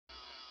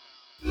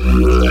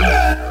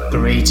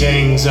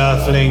Greetings,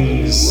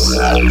 Earthlings.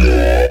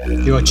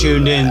 You are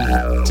tuned in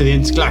to the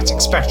intergalactic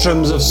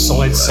spectrums of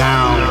solid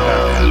sound.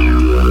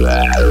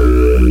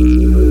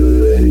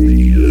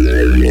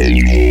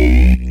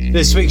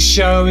 This week's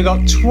show, we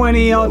got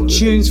 20 odd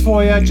tunes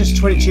for you, just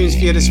 20 tunes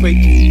for you this week.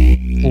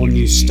 All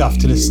new stuff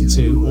to listen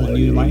to, all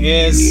new to my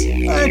ears,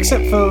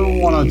 except for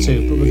one or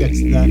two, but we'll get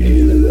to that.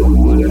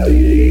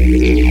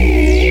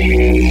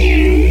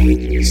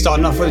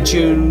 Starting off with a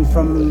tune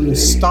from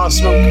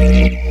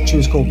Starsmoke. The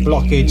tune's called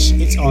Blockage.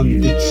 It's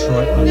on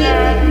Detroit.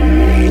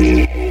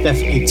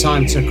 Definitely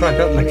time to crack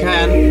open the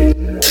can,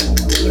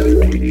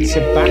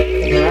 sit back,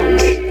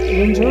 relax,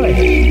 and enjoy.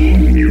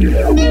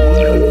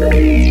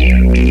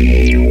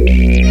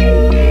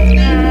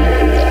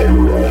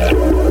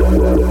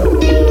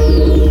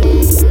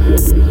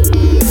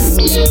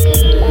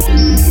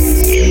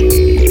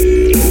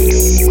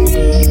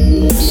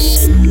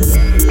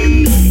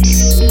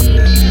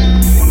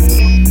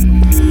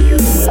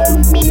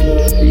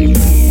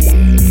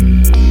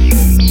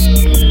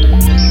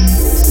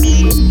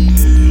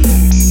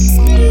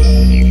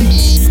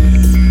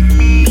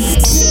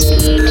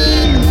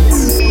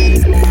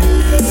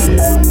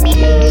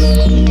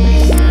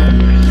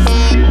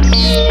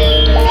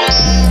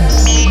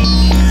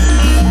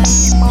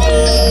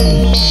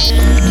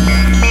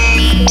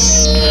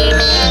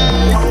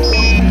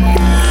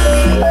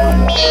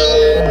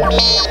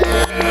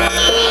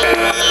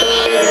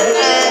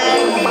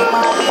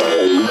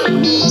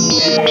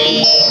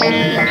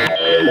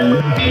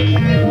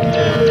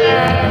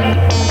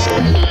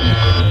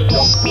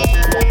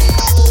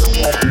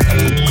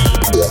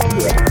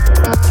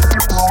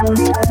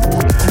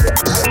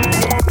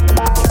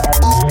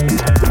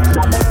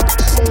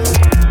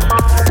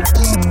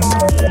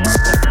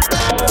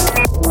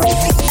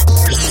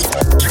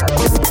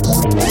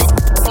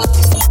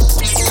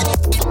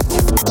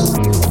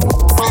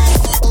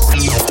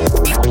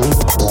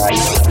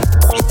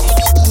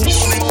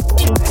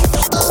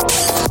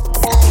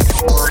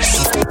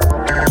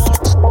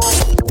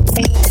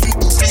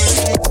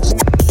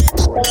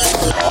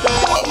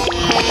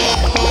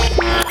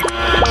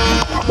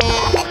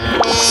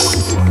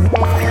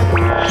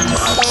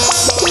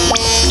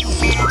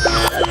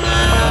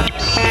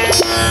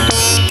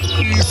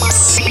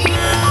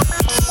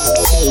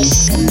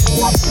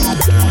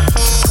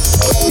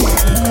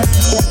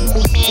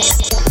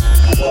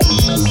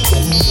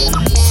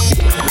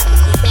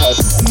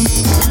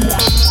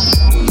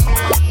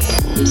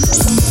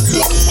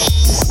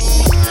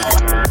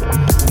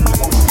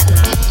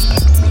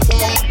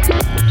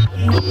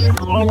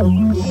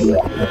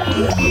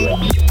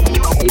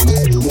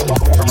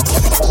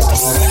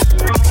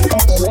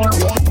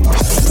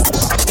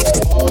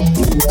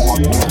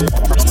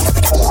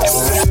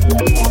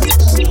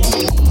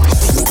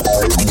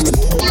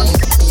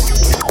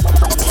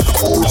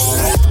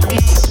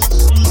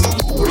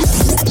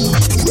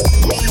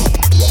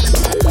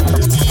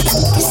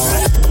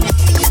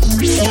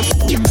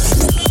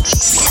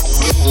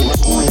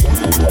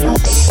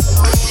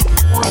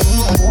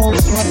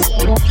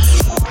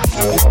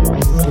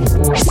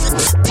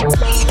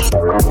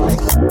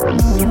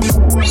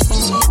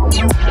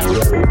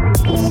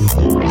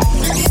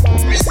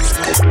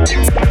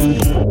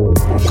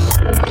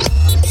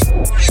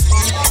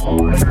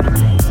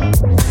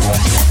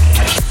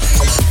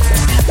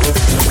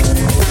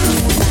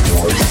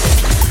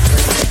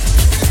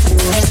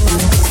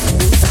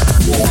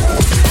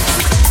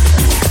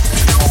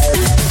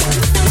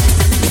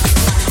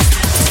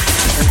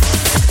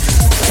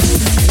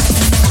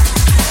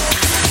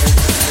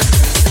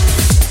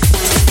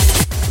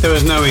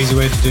 No easy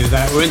way to do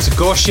that. We're into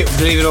Goreshit,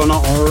 believe it or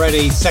not,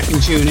 already.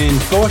 Second tune in.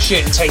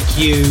 Goreshit, Take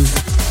You.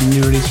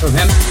 New release from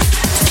him.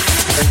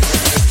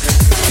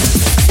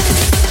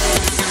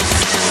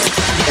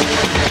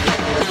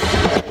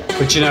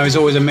 But you know, he's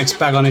always a mixed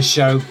bag on his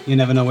show. You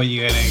never know what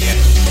you're going to get.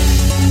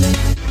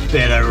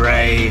 Bit of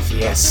rave,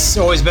 yes.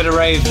 Always a bit of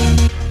rave.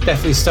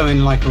 Definitely stowing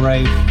like a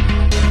rave.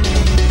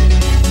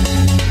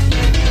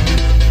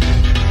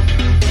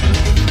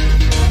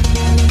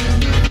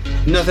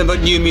 Nothing but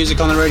new music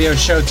on the radio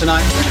show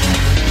tonight.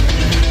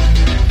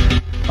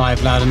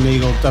 Live, loud and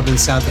legal, Dublin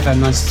South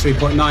FM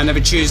 93.9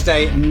 every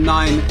Tuesday,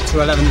 9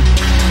 to 11.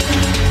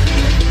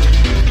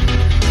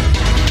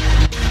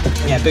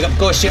 Yeah, big up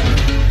Goreshit.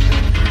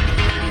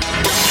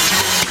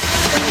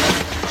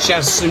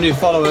 Shouts to some new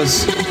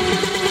followers.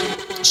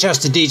 Shouts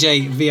to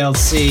DJ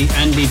VLC,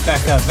 Andy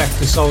Becker,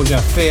 Vector Soldier,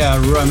 Fear,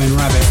 Roman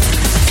Rabbit,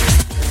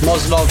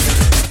 Moslov,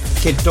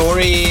 Kid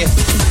Dory,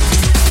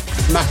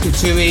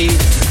 Makutui,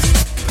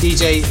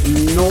 DJ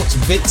Naught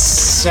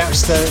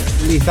shouts to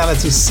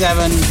Lethality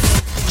 7,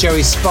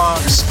 Joey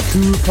Sparks,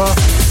 Cooper,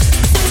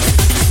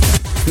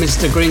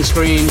 Mr. Green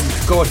Screen,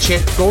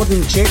 Goreshit,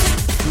 Gordon Chick,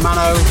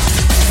 Mano,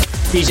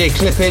 DJ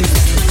Clippin,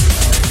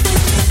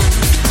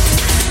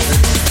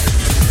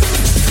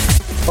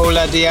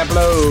 Hola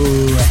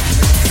Diablo,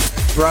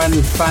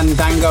 Brian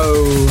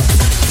Fandango,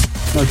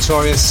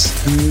 Notorious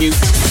Newt,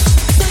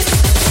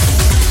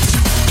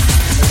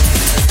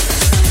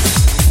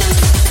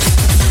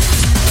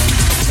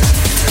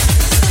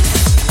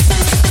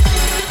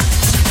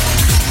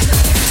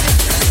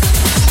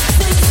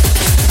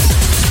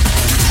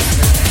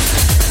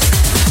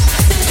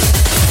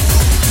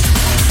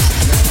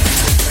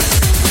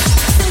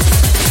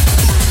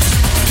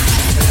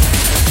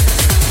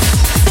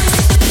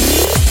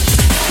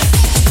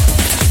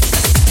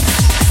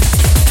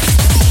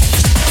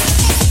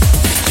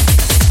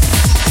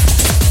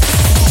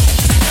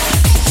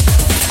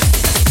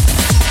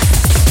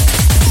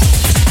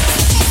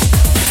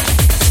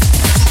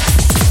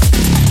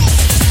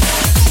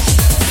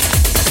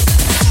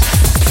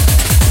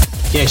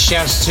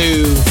 Shouts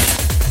to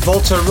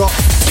Volta Rock,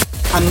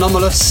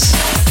 Anomalous,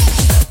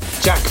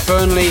 Jack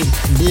Fernley,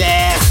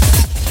 Blair,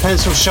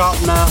 Pencil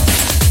Sharpener,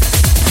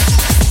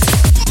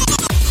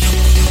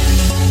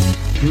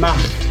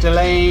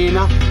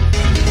 Magdalena,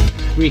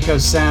 Rico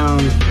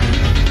Sound,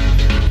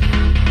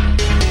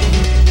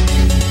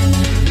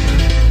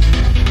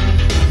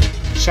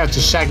 shout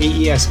to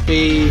Shaggy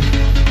ESB,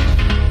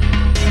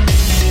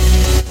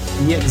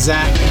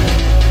 Yitzak,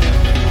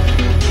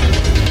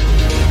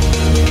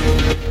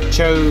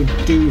 Cho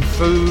Du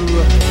Fu,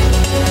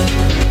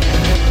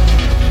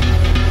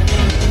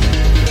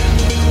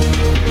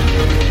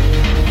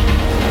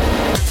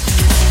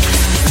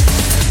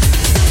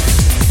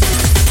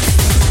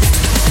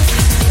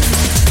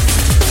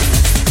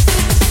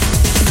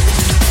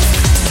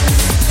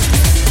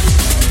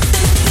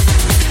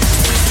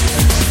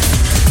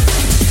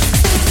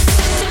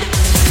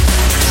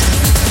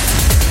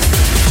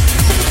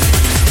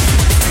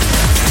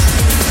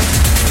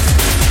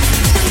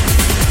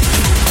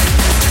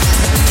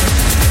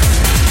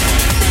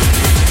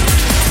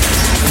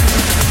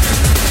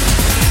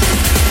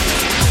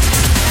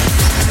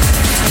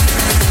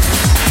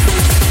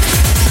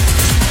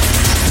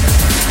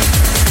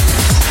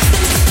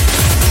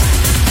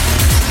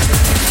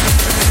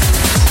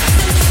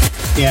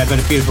 yeah,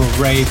 but a beautiful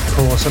rave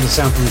core sort of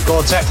sound from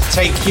Gore-Tex,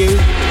 Take You.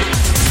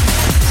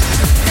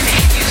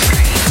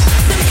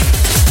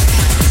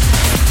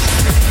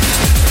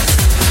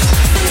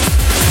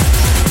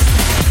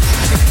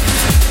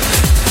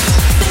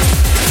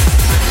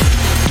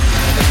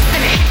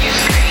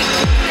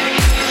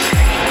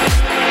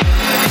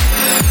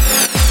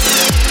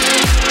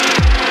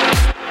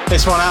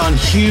 This one out on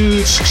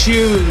Huge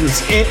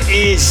Choons. It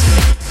is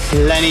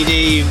Lenny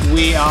D,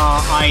 We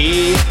Are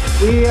IE.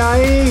 We are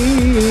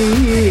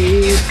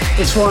IE.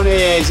 This one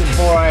is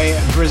borai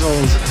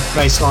Brizzle's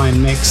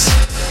Bassline mix.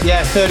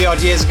 Yeah, 30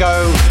 odd years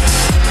ago,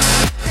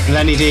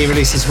 Lenny D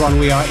released this one,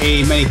 We Are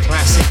E. Many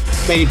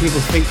people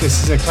think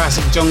this is a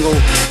classic jungle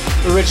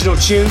original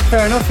tune.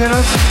 Fair enough, you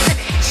know.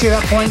 See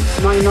that point,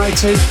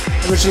 1992.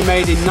 Originally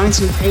made in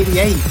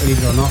 1988, believe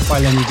it or not, by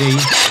Lenny D.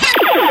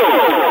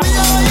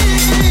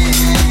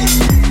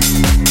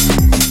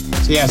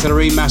 So yeah, it's a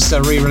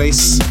remaster,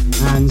 re-release,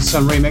 and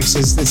some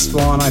remixes. This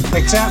one I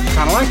picked out,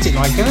 kind of liked it,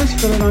 like it. It's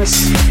got a nice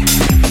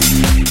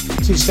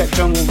two-step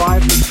jungle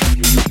vibe,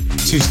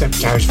 two-step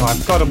garage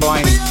vibe. God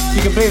blind.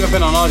 You can believe I've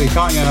been on holiday,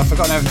 can't you? And I've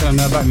forgotten everything I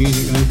know about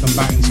music, and then come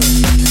back and sort of,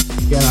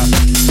 you know,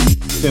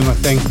 do my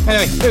thing.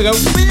 Anyway, here we go.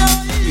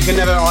 You can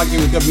never argue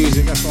with good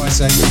music, that's what I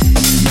say.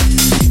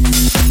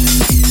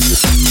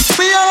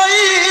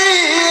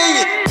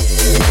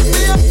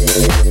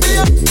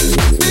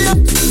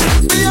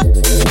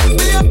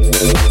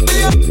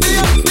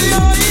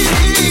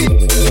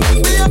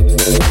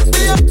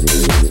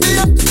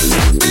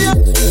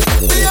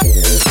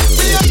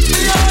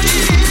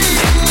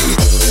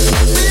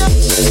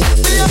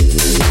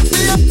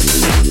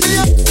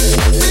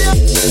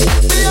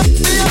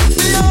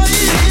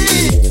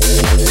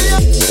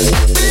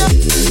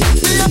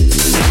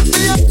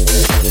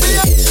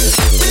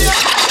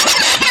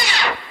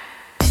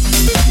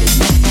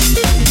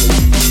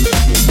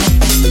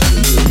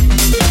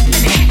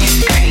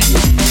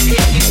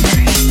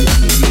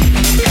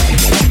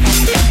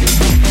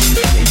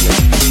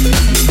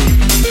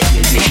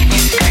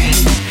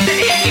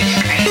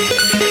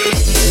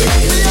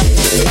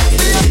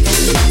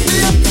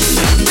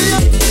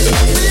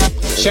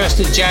 Shouts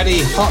to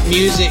Jaddy, Hot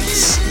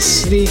Music's,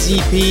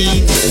 Sleazy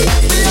P,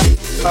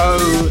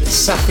 O,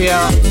 Safia,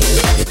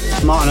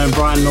 Martin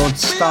O'Brien, Lord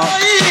Stark,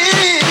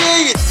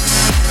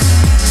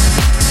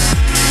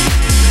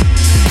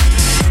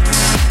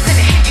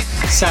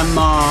 Sam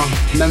Mar,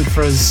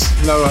 Memphis,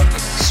 Loak,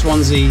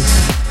 Swansea,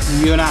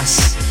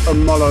 Yunas,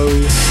 Omolo,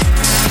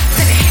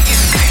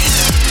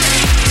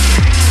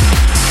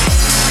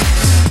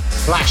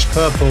 Flash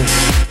Purple,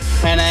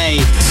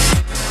 NA,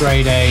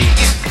 Grade A,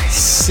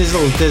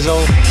 Sizzle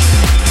Dizzle,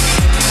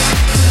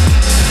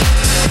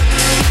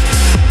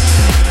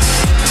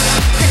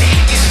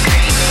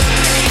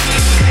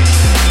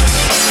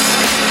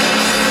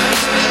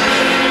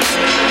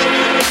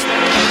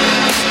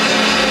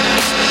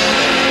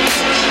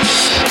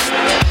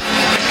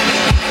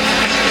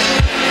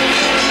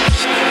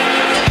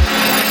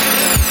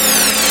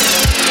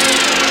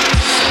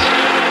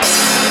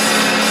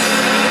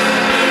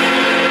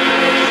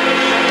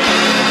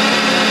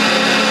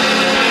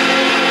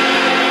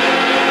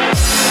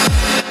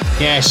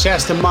 yeah,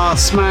 shouts to Miles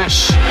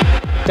Smash,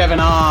 Devon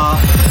R,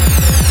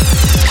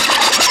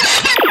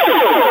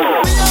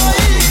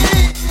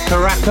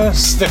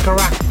 Cucarachas, the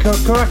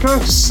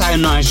Cucarachas,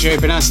 sound nice, you're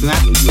pronouncing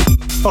that,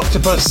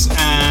 Octopus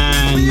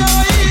and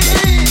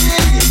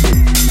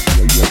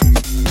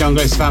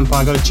Jungle's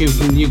Vampire. Got a tune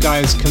from you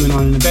guys coming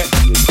on in a bit.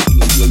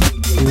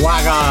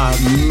 Wagga,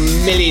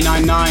 Millie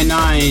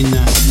 999,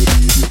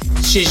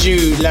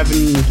 Shiju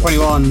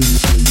 1121,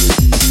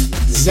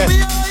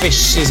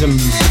 Zephishism,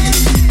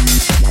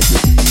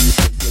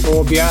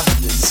 Orbia,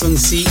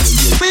 Sunseat,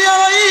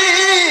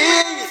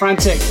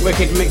 Frantic,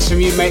 wicked mix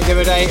from you, mate, the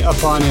other day,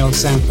 up on the old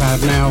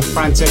SoundCloud now.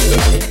 Frantic.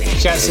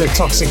 Shouts to the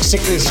Toxic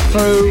Sickness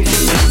crew,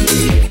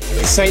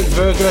 Saint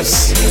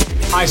Virgulus,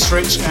 Ice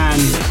Rich, and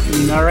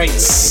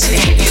Narrates.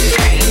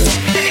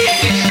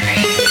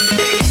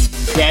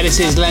 Yeah, this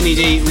is Lenny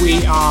D.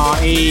 We are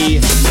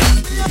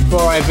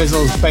borai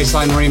Brizzle's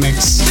Bassline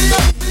remix.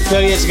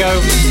 30 years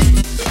ago,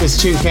 this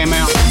tune came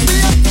out.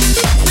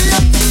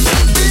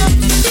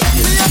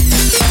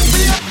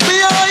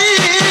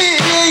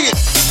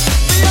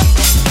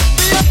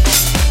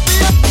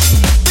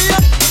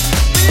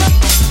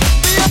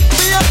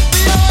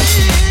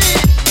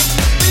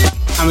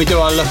 And we do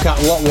our look at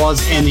what was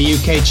in the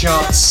UK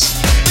charts.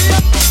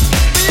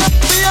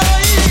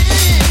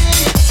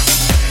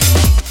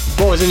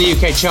 What was in the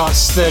UK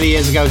charts 30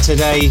 years ago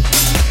today?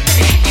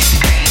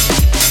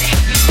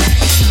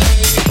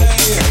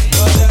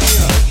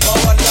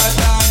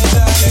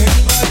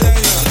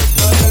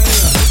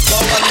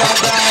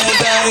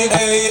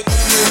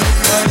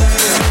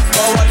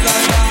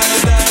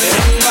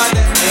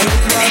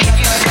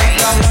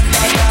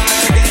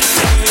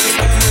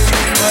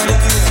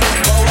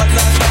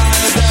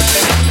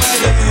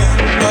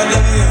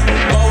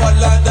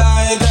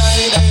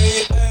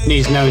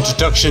 Needs no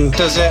introduction,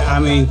 does it? I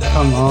mean,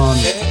 come on.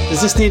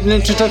 Does this need an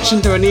introduction?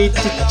 Do you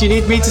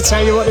need me to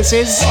tell you what this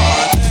is?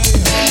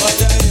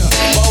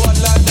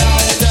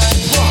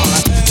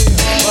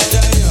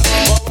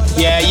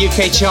 Yeah,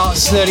 UK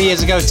charts 30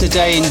 years ago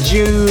today in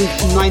June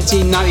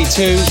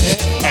 1992.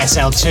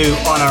 SL2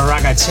 on a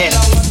ragga tip.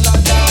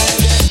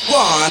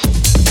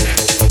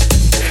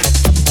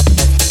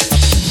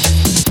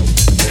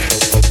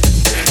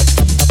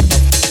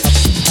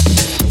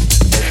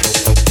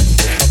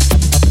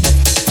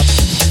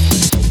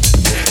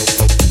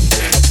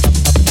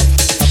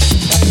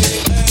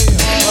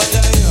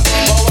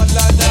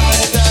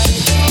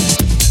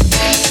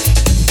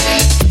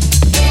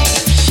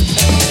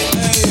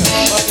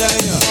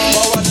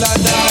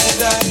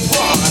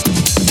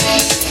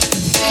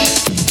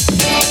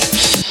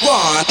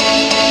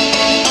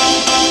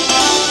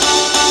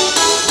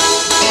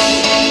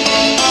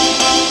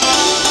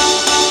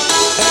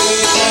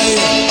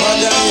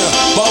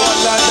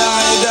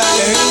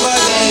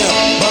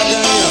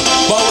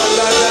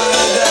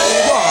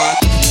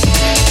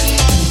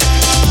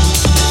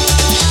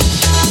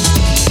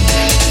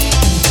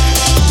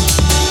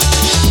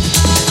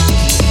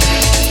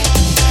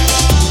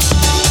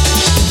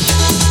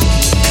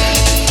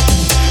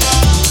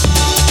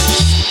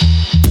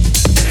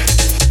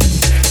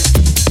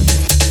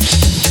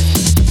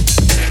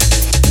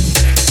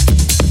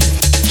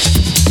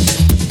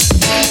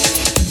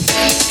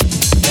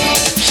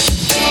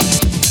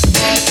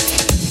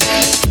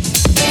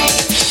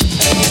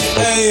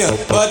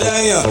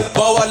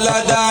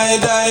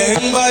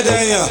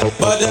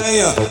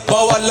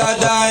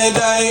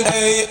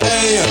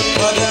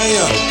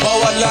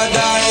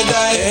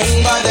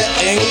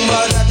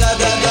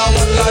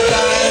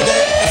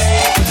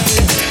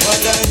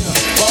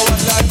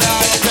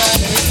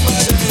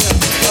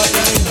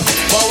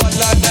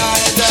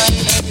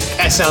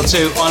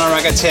 SL2 on a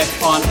ragga tip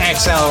on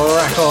XL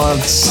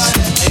Records.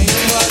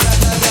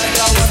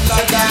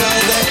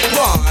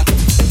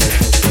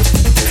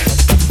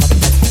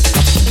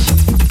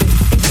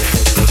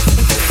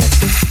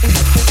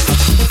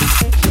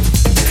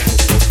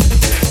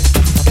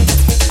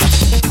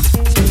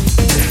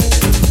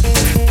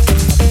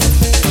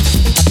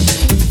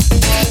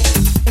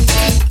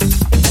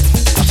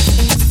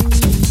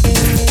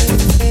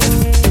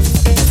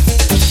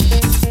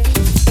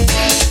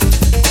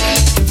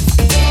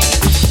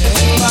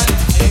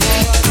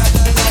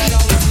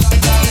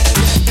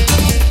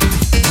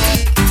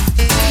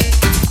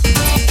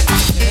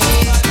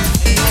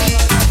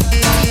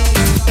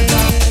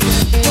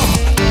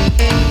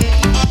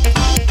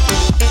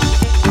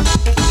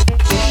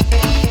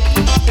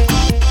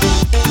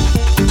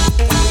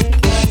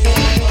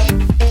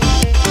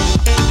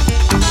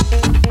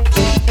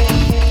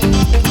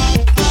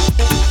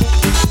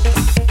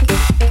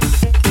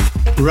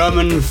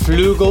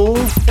 Flügel,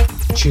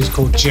 tune's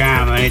called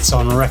Jam and it's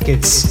on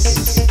Rekids.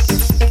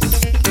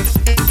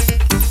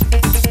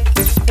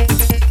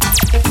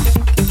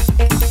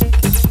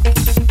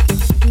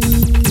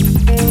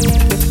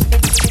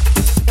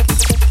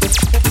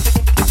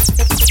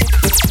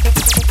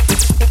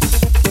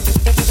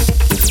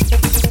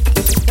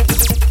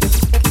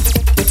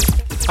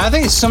 I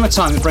think it's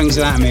summertime that brings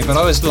it out of me, but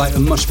I always like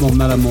much more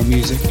mellow, more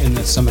music in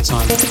the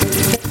summertime.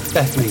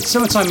 Definitely.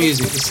 Summertime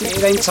music,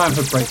 it ain't time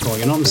for breakcore,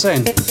 you know what I'm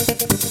saying?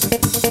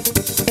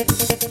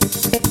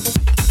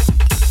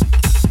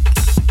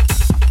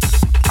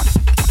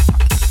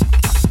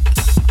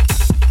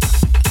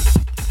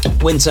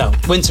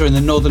 Winter in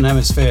the northern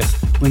hemisphere,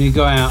 when you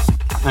go out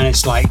and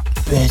it's like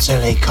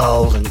bitterly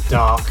cold and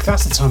dark,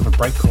 that's the time for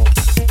breakcore.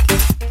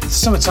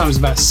 Summertime is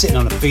about sitting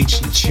on a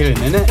beach and chilling,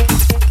 innit?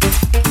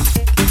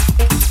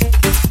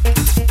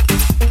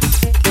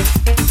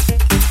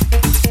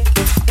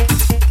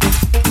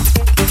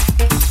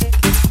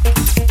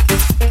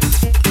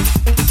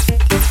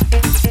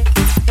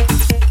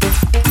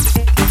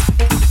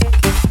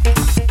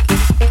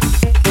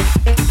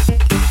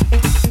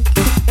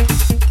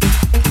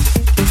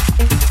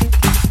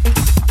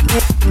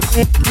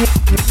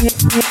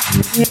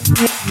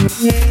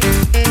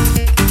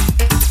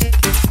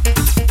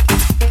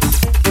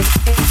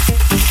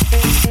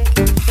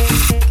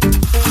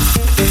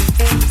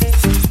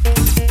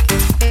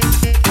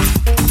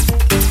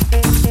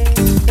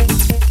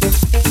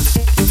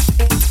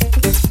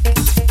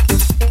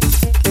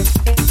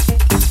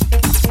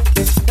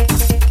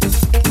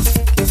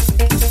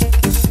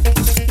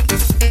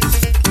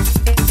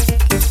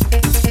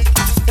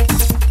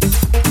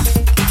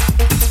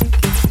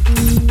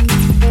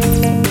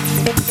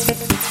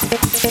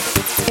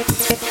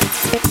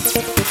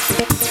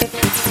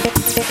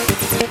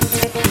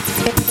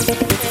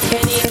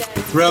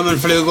 Roman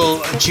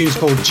Flügel, a tune's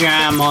called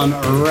Jam on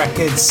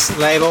Rekids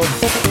label.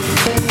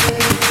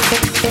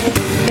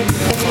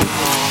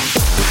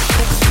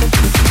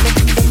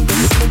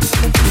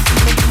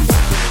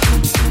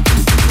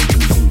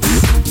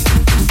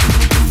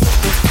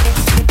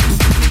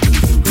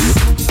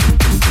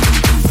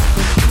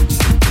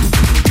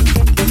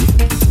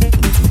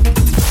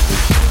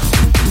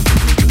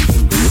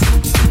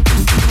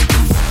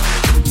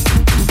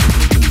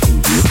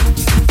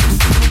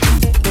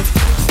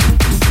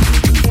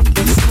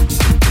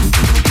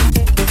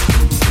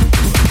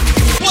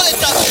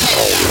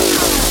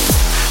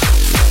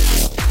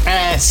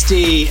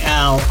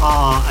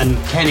 SDLR and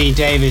Kenny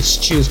Davis,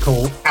 tune's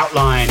called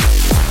Outline.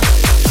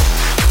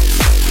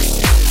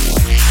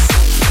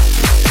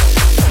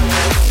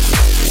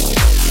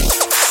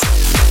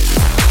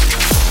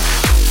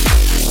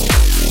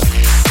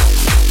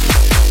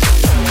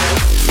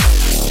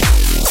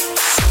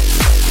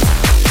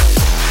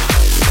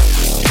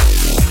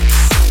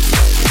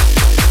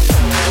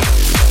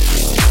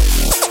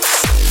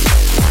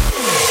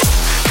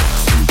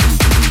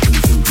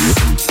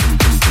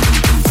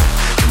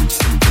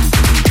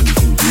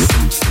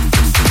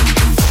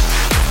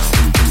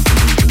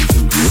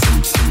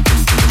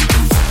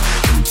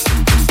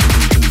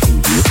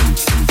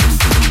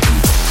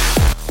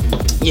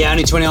 Yeah,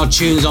 only 20 odd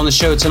tunes on the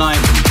show tonight.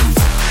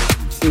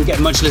 Didn't get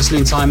much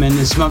listening time in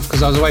this month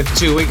because I was away for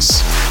 2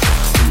 weeks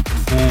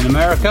in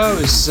America.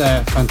 It was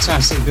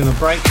fantastic, a bit of a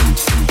break.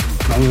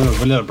 A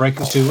little break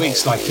of 2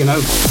 weeks, like, you know.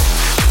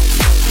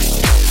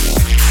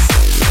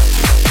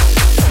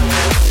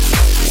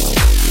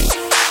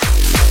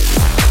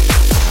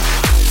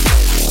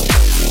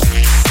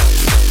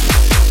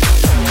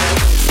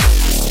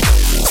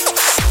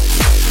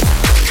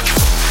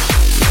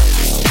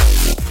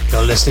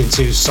 Listening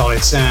to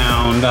solid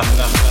sound.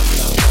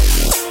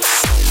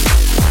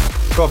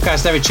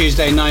 Broadcast every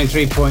Tuesday,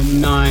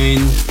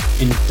 93.9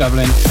 in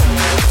Dublin.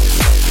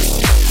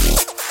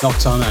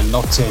 Locked on and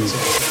locked in.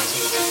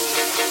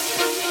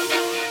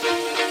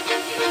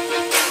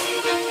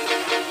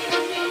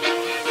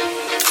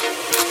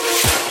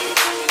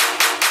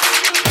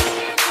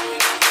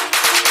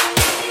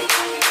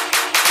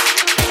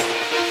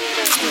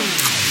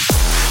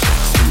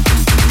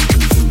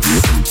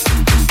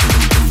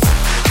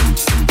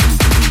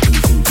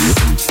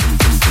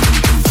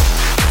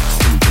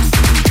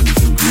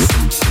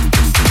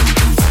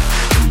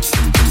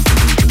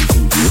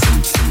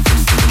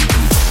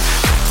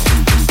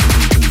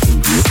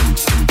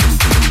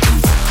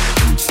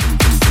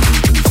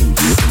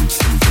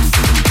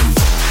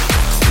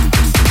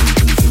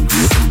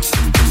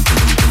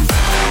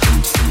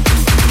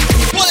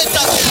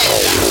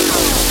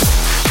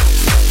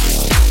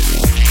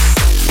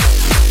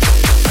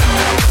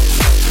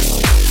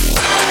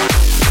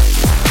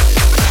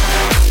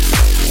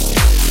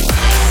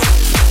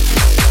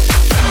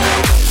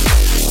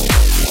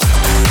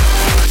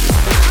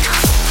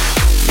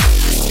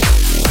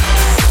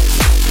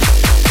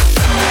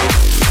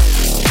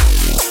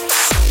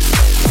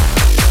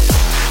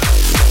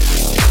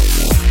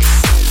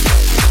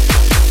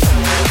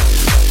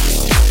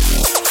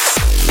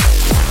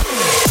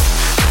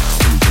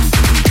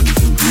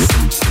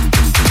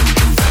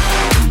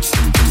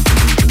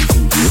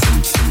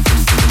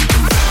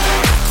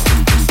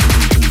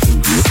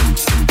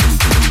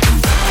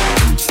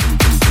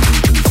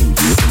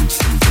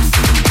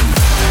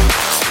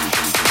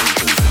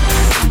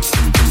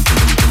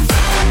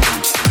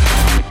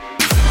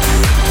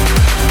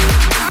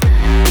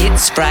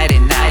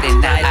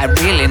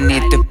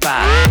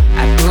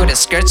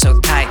 skirt so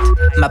tight,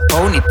 my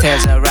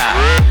ponytails are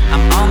out.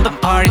 I'm on the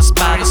party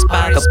spot,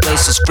 the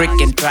place is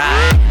freaking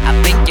dry.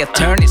 I think your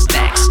turn is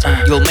next,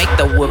 you'll make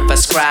the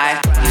whoopers cry.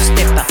 You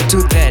step up to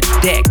the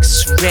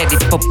decks, ready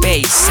for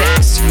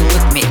basics. You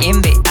look me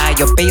in the eye,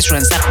 your bass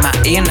runs up my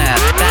inner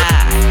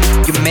thigh.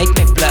 You make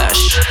me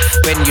blush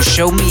when you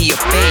show me your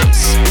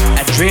face.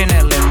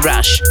 Adrenaline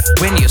rush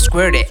when you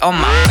squirt it on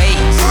my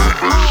face.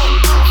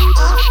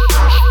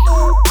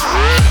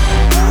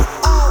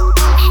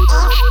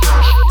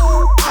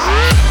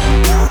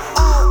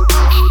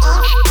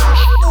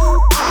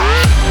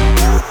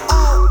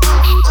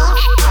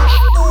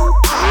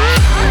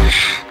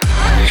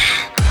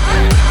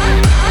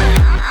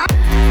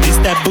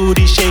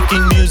 Booty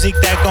shaking music. music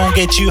that gon'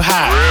 get you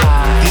high.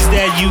 This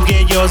that you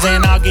get yours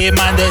and I'll get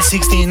mine, that's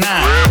 69.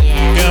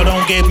 Girl,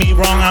 don't get me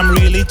wrong, I'm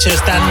really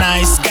just a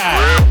nice guy.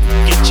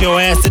 Get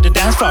your ass to the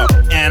dance floor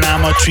and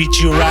I'ma treat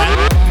you right.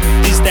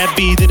 This that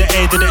B to the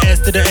A to the S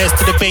to the S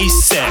to the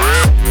BASSEX.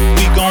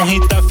 We gon'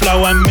 hit the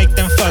flow and make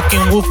them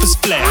fucking woofers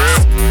flex.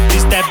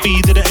 This that B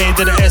to the A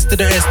to the S to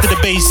the S to the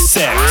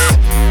BASSEX.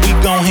 We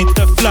gon' hit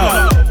the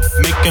flow,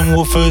 making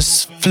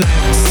woofers flex.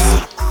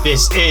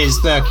 This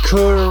is the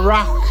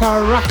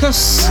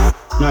Cucarachas.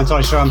 Not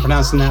entirely sure I'm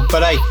pronouncing that,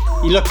 but hey,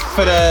 you look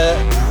for the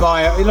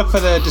bio, you look for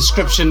the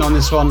description on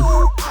this one.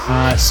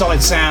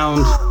 Solid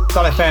sound.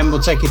 .fm will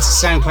take you to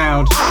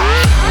SoundCloud.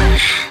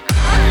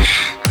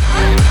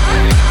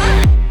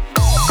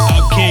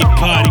 Okay,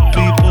 party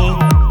people,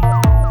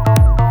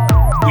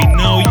 we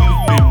know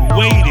you've been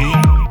waiting.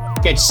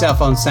 Get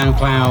yourself on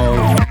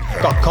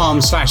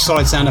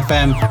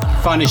SoundCloud.com/SolidSoundFM.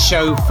 Find us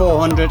show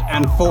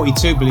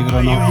 442, believe it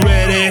or not. You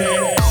ready?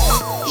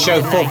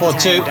 Show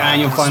 442,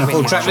 and you'll find a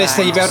full track list.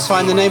 Then you'll be able to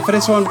find the name for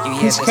this one.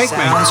 Piece of cake, mate.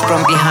 Sounds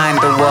from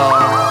behind the wall.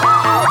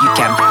 You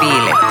can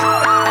feel it.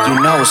 You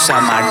know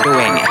some are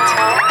doing it.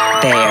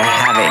 They're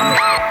having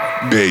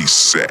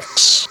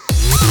BASSEX.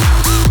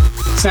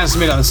 Sounds to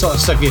me like the sort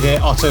of stuff you'd hear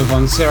Otto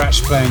von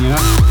Sirach playing, you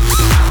know?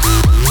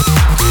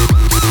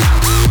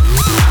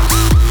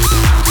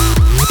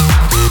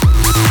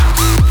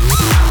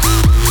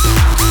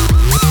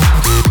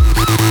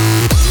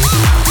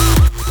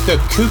 The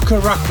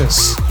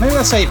Cucarachas. Maybe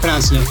that's how you're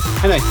pronouncing it.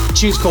 Anyway, the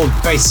tune's called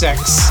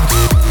BASSEX.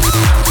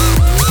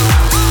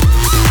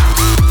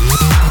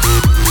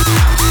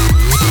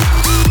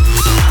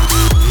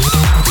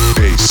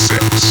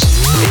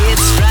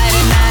 It's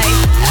Friday night,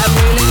 I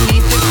really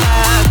need to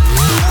fuck.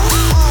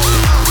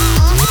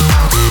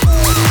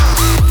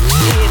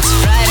 It's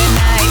Friday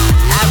night,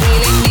 I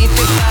really need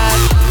to fuck.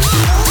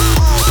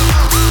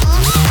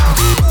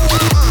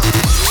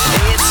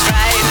 It's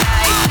Friday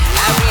night, I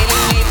really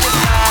need to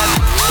fuck.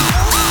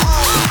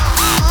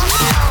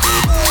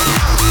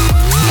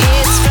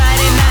 It's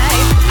Friday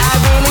night, I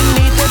really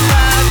need to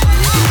fuck.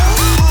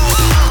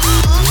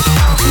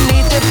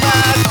 Need to fuck.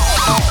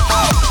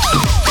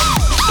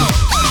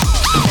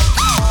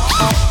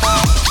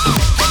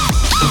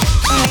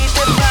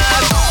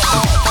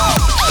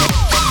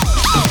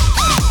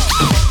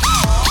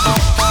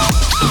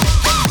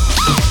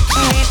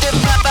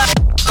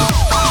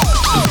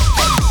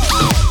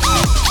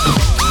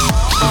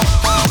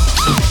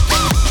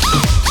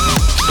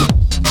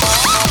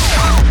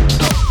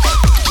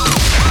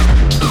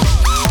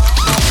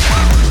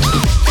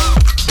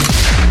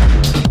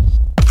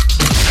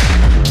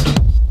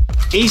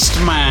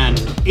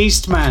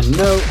 Eastman,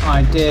 no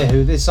idea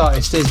who this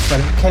artist is,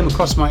 but it came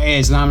across my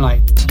ears and I'm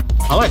like,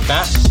 I like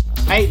that.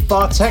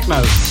 8-bar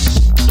techno.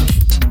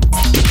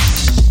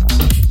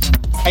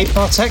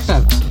 8-bar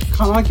techno.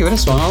 Can't argue with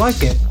this one. I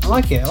like it.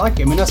 I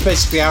mean, that's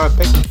basically how I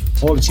pick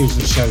all the tunes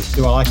for the show.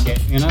 Do I like it,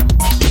 you know?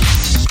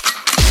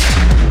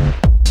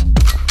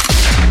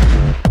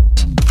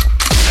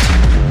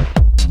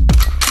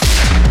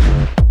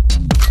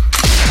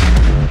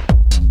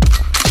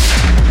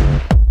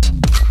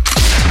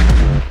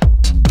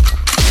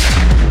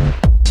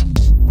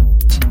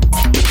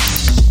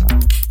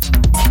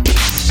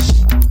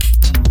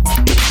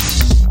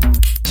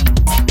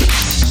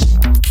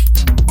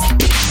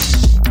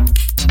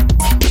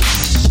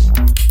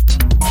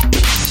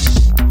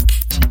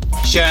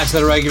 Shout out to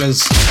the regulars.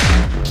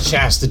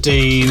 Shout out to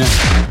Dean,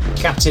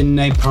 Captain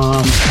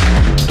Napalm,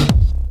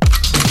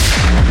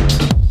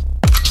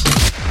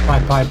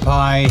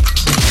 Pie.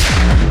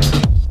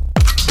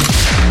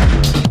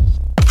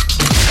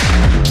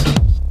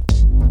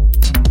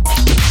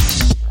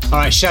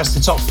 Alright, shout out to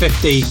top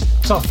 50.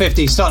 Top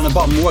 50, starting at the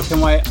bottom, working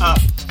my way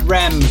up.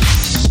 Rem,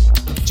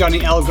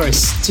 Johnny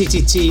Elgris,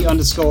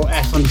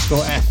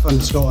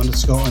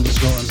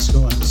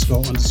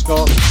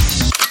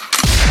 TTT_F_F_____________________________________________________________________________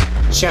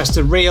 Shouts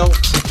to Real,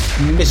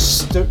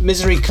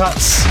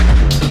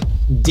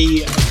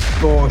 D.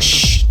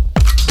 Bosch,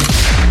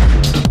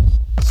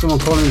 someone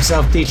calling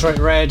himself Detroit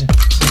Red,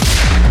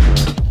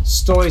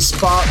 Story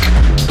Spark,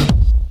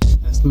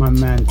 that's my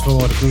man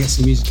Todd. Can we get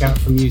some music out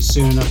from you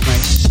soon enough,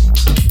 mate?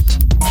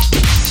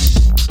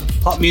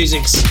 Hot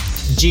Musics,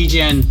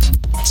 G-Gen,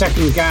 Tech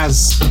and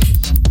Gaz,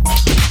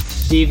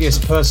 Devious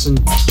Person,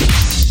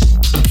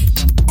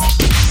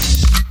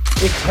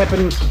 Ich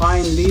habe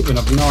kein Leben.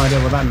 I've no idea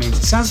what that means.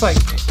 It sounds like,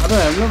 I don't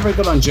know, I'm not very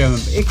good on German,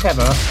 but ich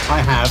habe,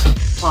 I have,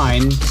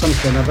 kein,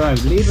 something, I don't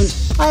know, Leben,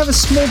 I have a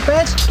small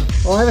bed,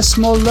 or I have a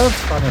small love,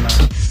 I don't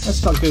know.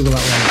 Let's not Google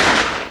that one.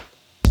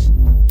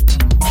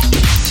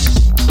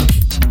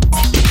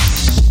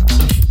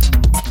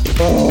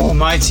 Oh,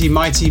 mighty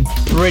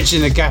bridge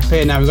in the gap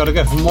here now. We've got to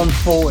go from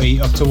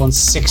 140 up to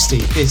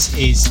 160. This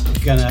is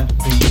gonna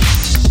be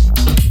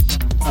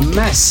a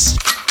mess.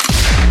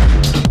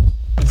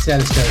 Let's see how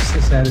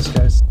this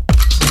goes.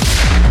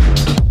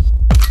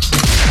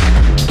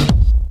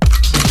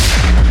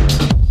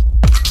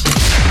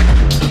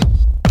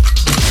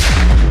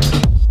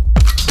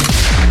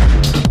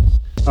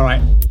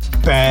 Alright,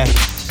 bear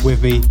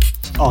with me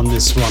on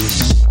this one.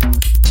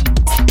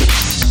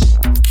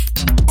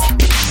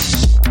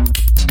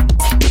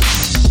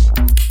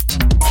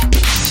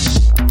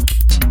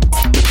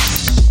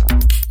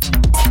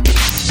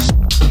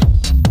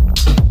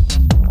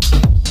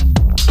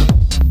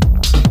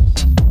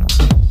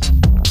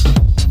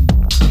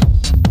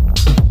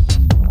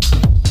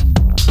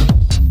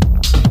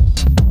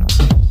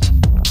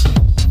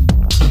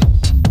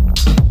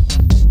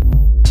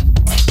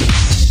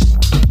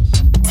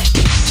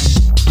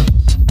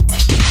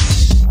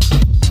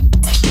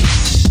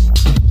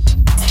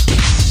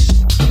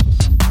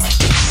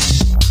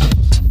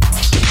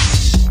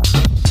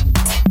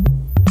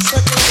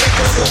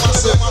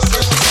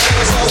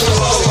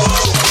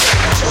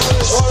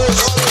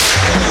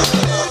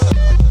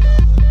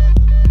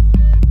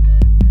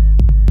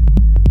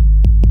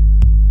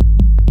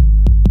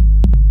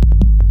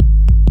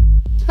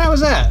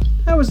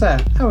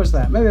 How was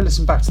that? Maybe I'll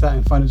listen back to that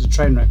and find it was a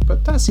train wreck,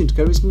 but that seemed to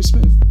go reasonably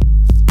smooth.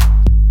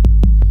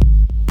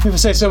 If I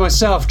say so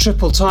myself,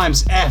 triple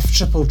times F,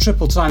 triple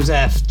times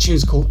F.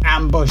 Tune's called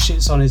Ambush.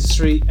 It's on his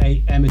 3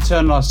 a.m.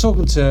 Eternal. I was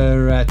talking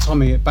to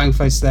Tommy at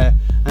Bangface there,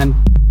 and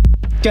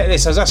get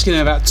this, I was asking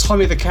him about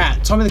Tommy the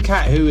Cat. Tommy the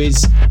Cat, who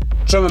is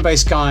drum and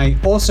bass guy,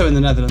 also in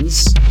the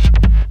Netherlands.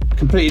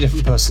 Completely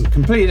different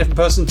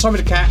person. Tommy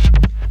the Cat,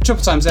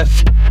 triple times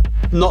F,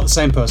 not the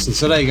same person.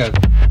 So there you go.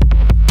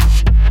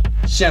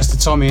 Shouts to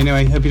Tommy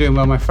anyway, hope you're doing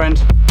well, my friend.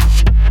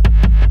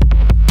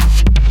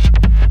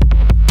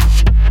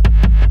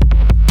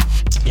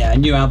 Yeah, a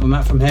new album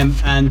out from him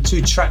and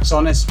 2 tracks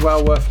on it,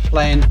 well worth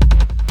playing.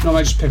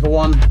 Normally I just pick a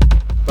one,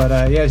 but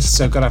yeah, this is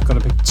so good I've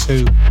got to pick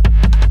 2.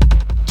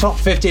 Top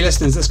 50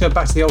 listeners, let's go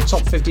back to the old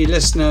top 50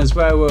 listeners.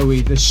 Where were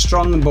we? The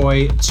Strong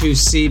Boy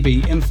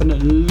 2CB,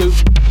 Infinite Loop,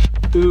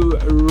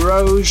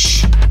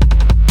 Rouge.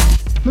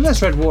 Well,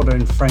 that's Red Water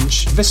in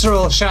French.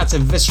 Visceral, shout out to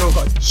Visceral,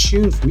 got a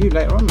tune from you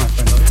later on, my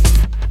friend.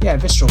 Yeah,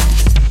 Visceral.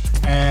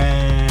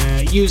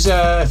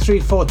 User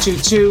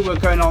 3422, we're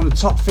going on the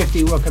top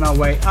 50, working our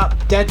way up.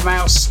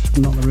 Deadmau5,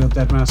 not the real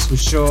Deadmau5 for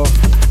sure.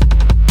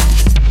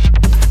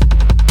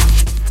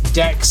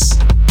 Dex.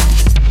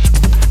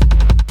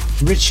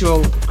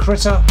 Ritual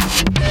Critter.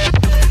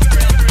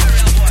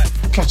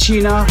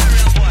 Kachina.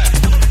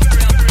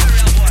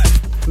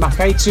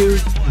 Makaitu.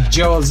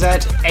 Joel Z.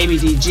 Amy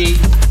DG.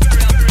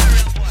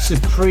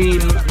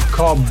 Supreme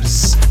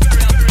Cobbs.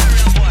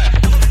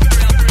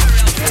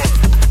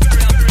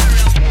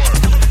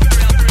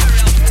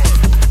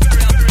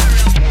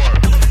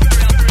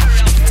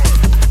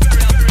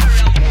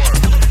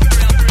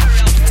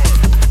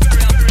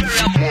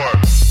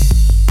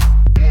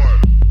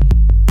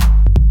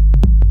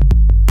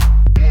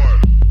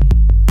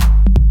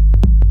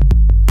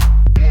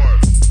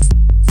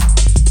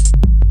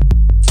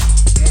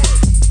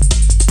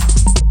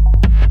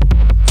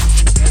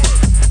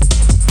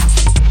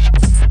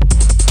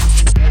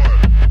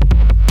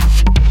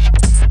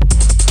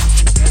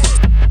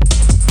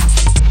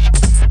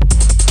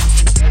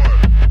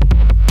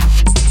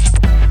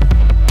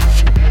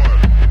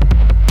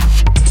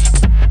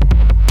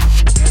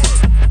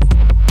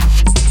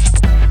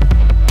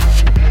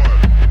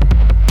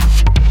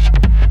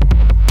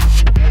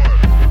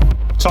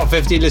 Top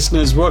 50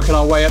 listeners, working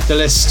our way up the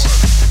list.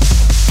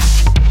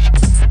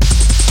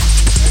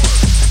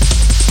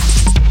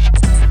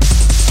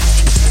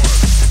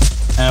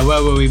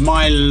 Where were we?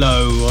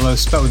 Milo, although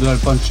spelled with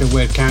a bunch of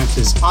weird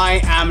characters.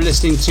 I am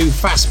listening to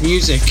fast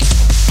music.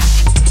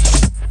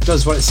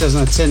 Does what it says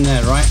on the tin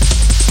there, right?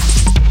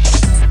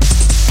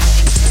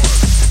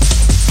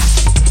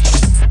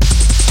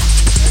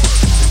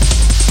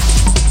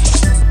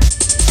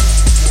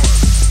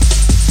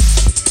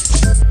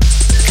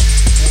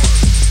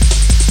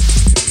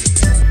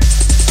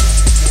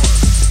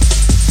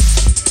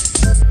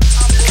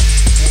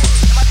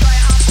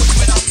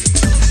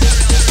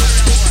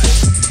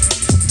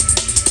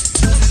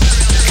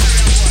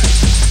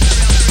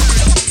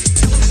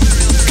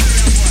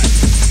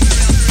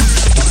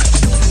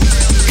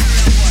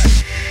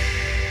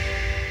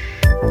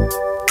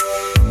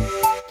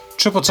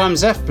 Triple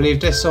times F,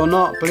 believe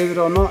it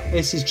or not,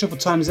 this is triple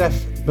times F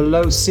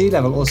below sea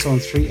level, also on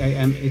 3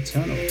 a.m.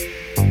 Eternal.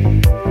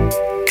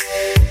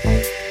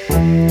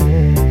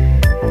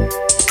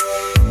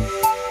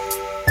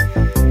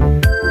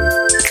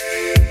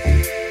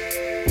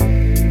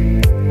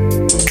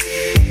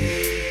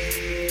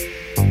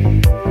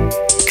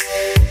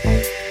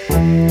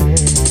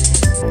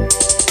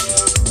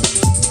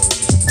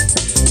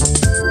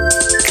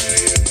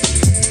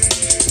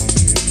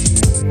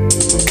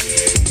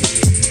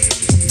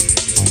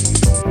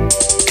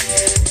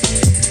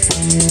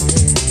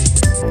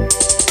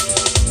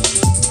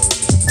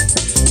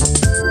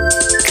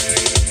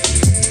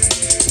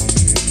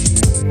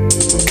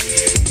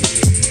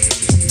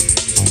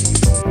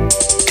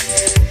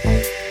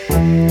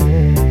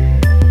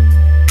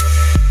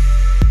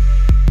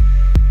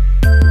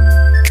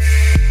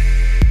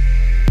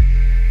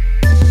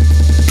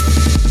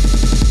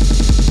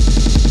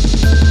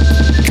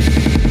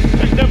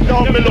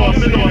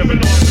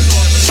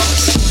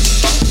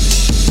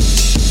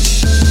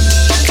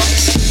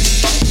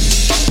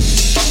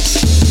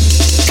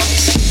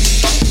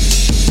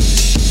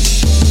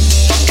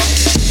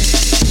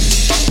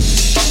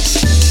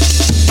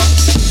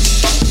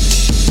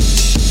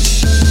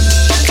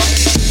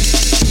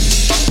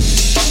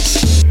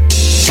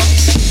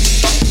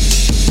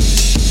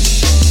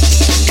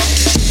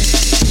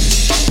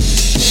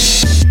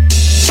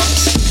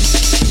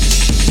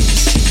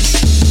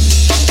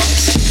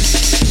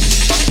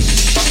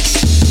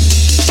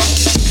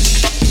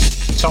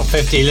 Top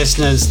 50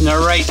 listeners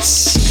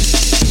narrates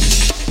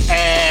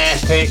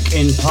Epic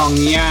in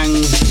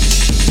Pyongyang,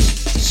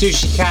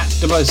 Sushi Cat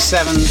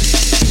 007,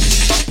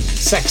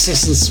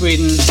 Sexist in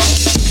Sweden,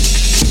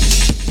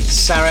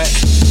 Saret,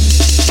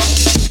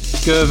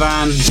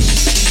 Gurvan,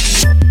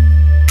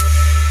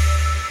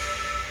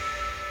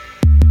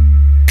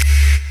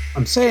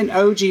 I'm saying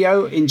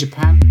OGO in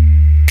Japan,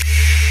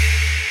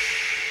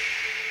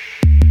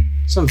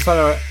 some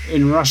fella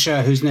in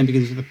Russia whose name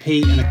begins with a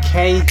P and a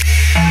K,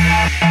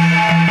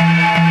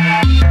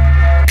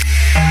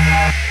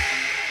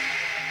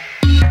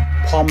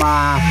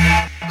 Poma,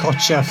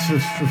 Kocha,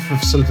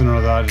 something or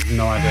other, I have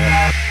no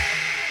idea.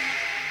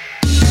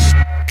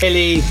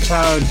 Illy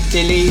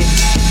Cloudilly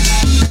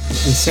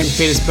in St.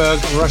 Petersburg,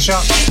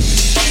 Russia.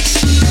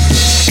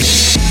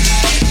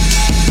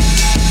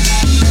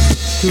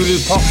 Hulu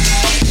Pop.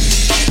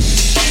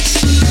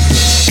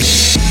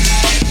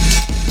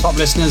 Top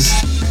listeners,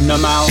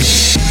 Nomal.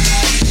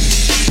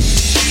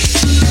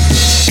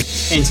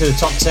 Into the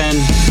top 10,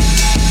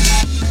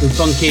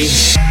 Ubunki.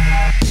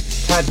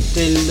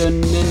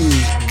 Padilunin,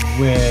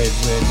 weird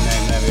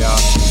name, there we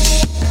are.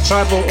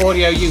 Tribal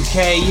Audio UK,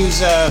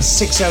 user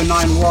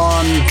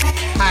 6091,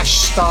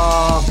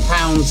 #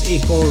 pounds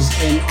equals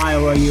in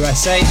Iowa,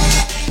 USA.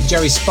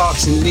 Jerry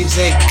Sparks in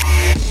Leipzig,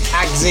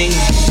 Agzi,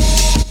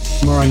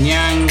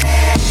 Moranyang,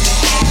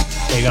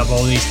 big up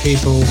all these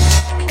people.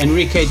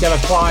 Enrique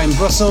Delacroix in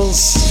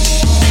Brussels,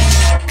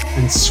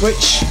 and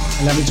Switch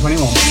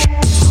 1121.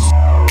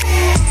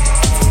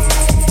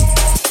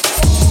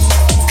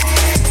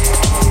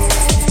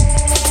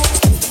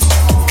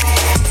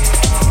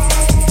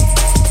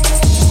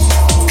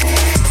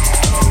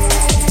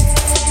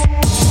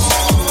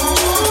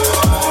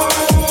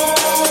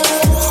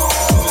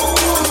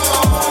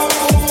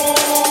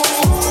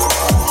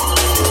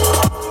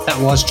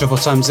 Was Triple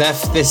Times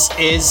F. This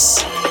is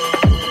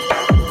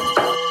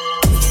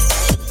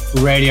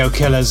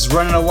Radiokillaz.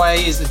 Running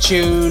Away is the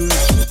tune.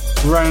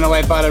 Running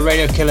Away by the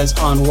Radiokillaz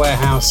on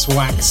Warehouse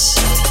Wax.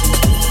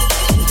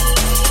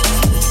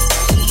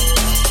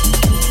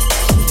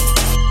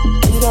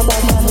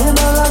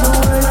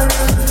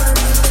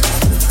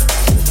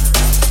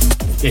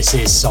 This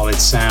is solid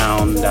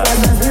sound.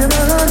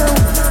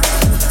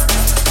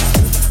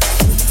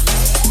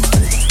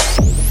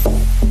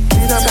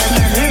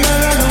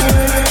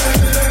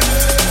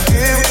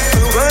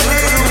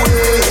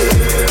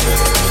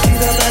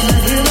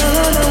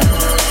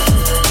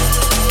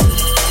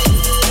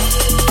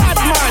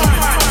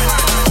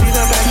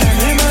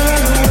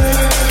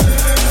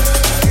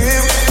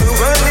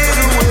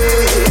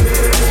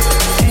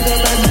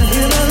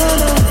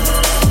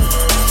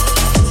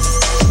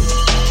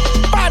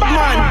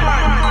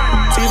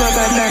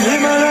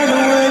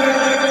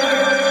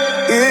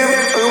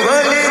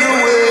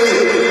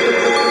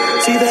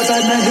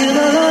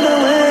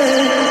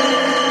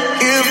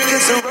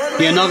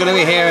 You're not going to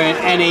be hearing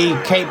any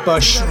Kate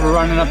Bush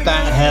Running Up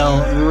That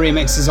Hill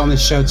remixes on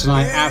this show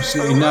tonight.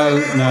 Absolutely no,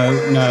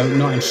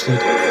 not interested.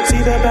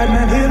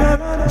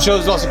 I'm sure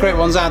there's lots of great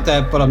ones out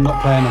there, but I'm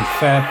not playing them.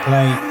 Fair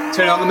play.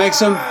 Turn out to make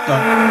some,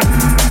 but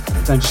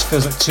then just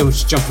feels like too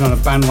much jumping on a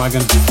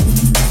bandwagon.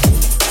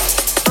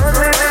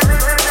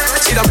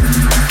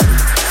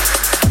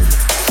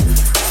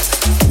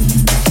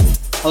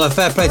 Although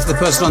fair play to the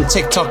person on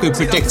TikTok who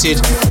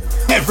predicted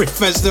every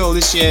festival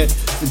this year,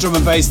 the drum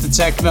and bass, the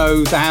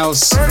techno, the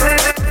house,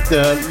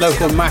 the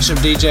local mashup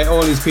DJ,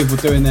 all these people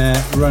doing their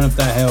Run Up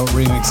That Hill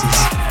remixes.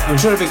 I'm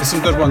sure there'll be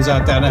some good ones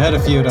out there, and I heard a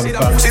few of them,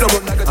 but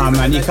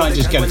man, you can't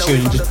just get a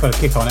tune and just put a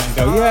kick on it and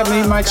go, yeah,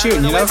 me, my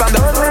tune, you know?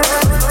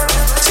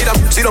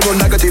 See them run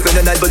negative in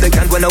the night, but they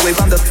can't run away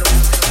from the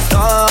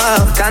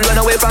can't run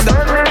away from the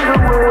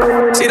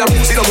see them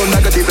run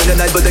negative in the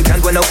night, but they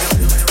can't run away.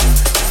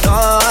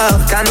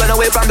 Can't run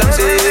away from them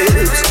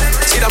six.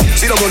 See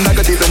them run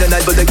negative in the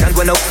night, but they can't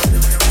run away.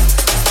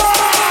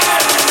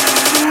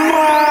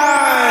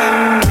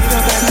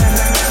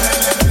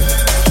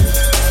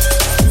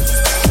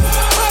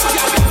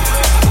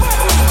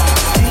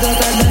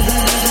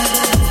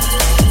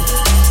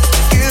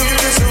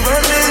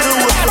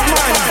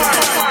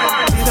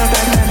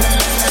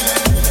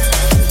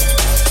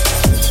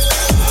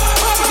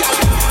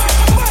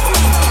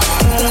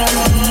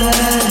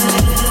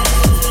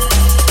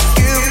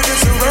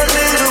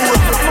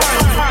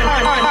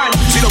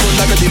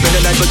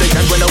 But they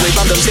can't run away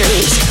from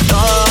themselves. No,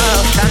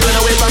 can't run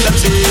away from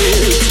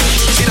themselves.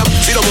 See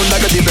them run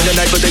like a deep in the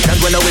night, but they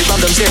can't run away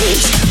from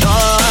themselves. No,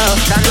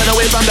 can't run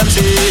away from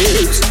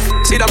themselves.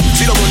 See them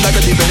run like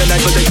a deep in the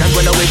night, but they can't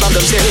run away from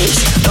themselves.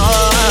 No,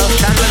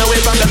 can't run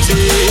away from themselves.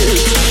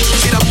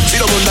 See them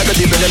run like a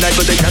deep in the night,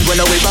 but they can't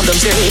run away from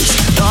themselves.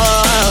 No,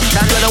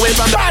 can't run away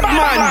from the bad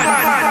man.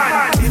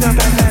 See the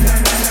bad man.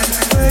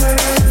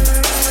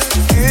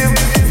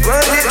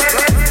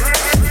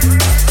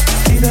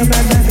 See the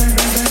bad man.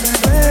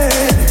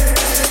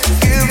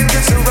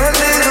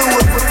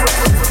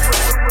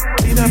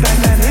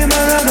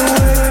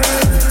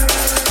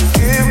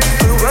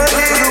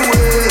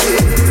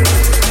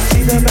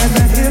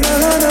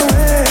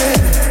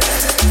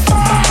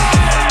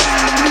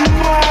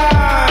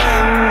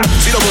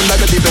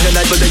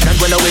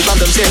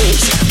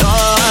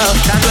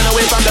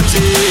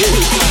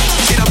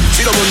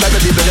 See the moon like a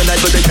deep in the night,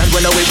 but they can't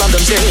run away from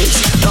themselves.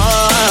 No,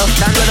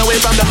 can't run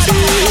away from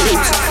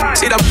themselves.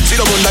 See the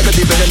moon like a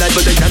deep in the night,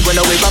 but they can't run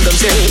away from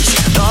themselves.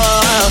 No,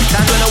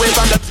 can't run away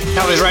from themselves.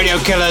 That was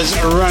Radiokillaz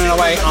running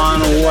away on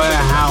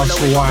Warehouse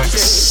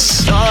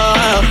Wax.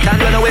 No,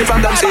 can't run away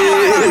from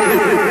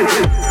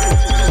themselves.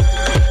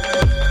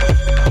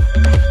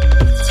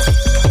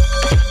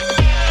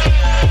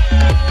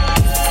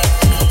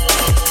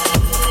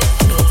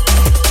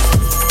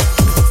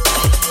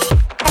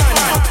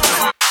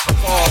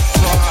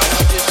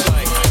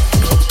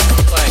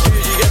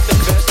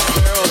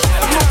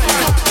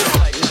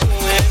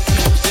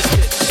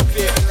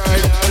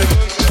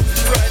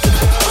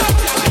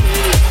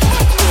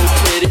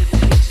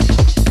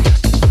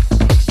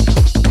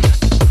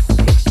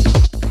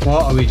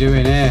 What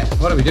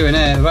are we doing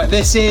here? Right,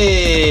 this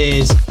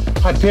is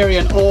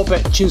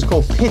HyperionORBIT, tune's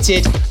called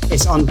Pitted.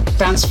 It's on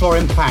Dancefloor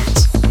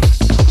Impact.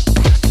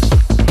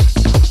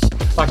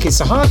 Like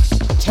it's a hard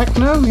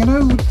techno, you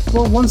know,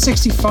 well,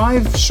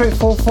 165, straight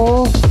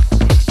 4/4.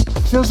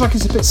 Feels like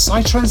it's a bit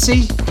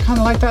psytrancey, kind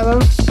of like that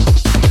though.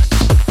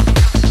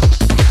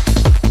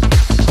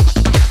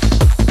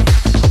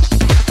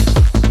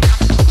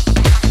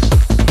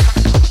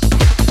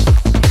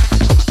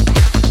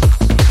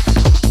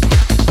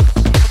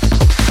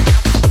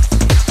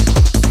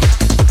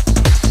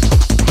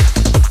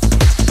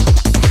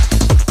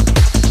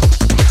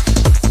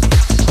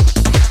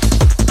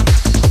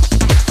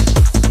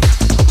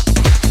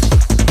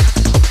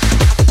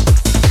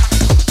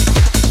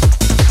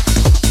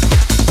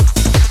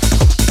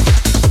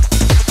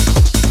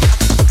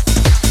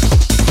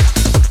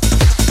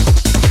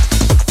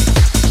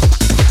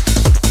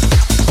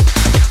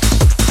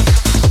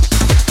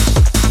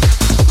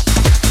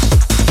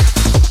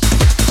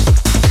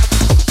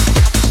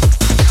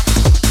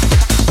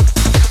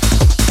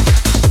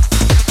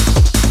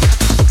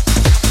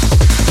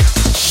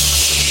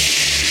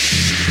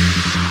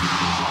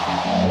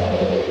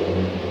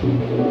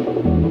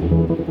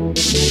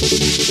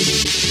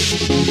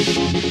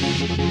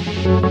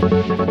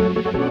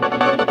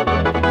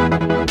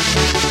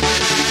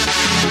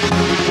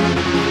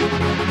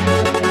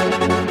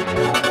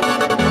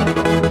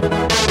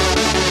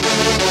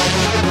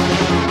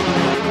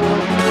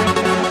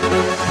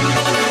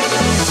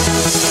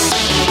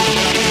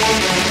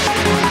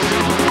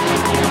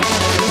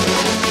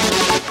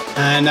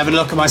 And having a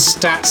look at my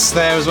stats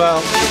there as well.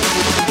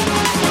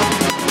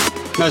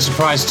 No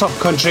surprise, top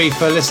country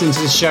for listening to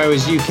the show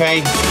is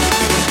UK.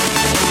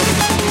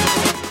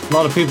 A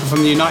lot of people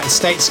from the United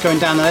States going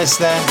down the list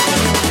there.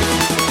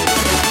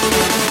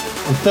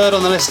 And third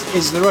on the list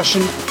is the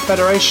Russian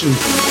Federation.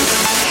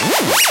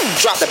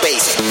 Drop the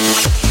bass.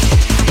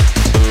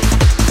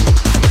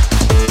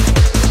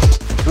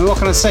 And what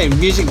can I say?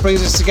 Music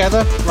brings us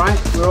together, right?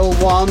 We're all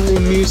one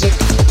in music.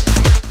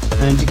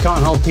 And you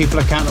can't hold people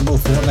accountable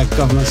for what their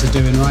governments are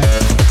doing, right?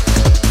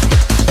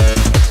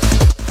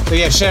 So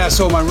yeah, shout out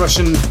to all my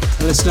Russian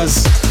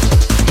listeners.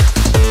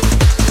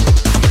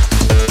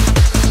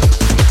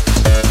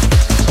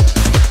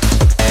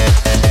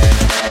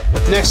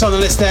 Next on the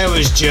list there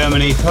was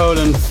Germany,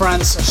 Poland,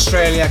 France,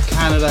 Australia,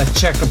 Canada,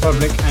 Czech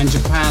Republic and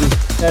Japan.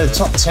 They're the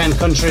top 10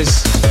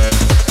 countries.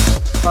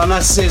 Well,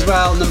 nice to see as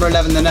well, number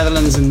 11 the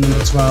Netherlands and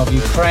number 12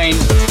 Ukraine.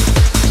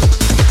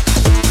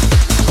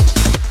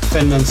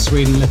 Finland,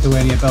 Sweden,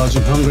 Lithuania,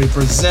 Belgium, Hungary,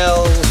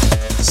 Brazil,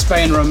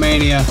 Spain,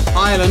 Romania,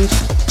 Ireland.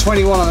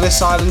 21 on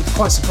this island,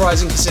 quite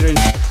surprising considering,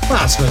 well,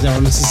 I suppose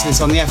everyone listens to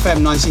this on the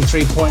FM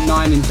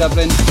 93.9 in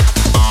Dublin.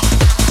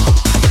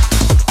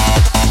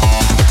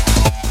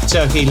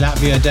 Turkey,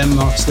 Latvia,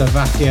 Denmark,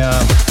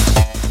 Slovakia,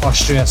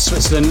 Austria,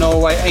 Switzerland,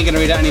 Norway. Ain't gonna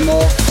read that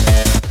anymore.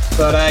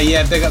 But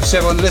yeah, big up to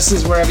everyone that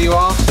listens wherever you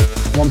are.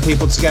 One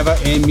people together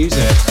in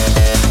music.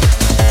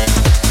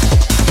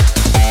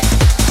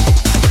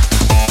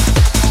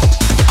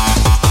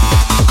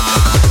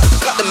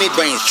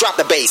 Mid-range, drop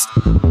the bass.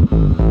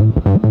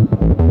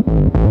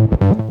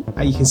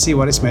 You can see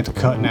why it's made to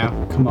cut now.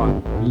 Come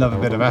on, love a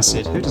bit of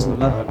acid. Who doesn't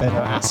love a bit of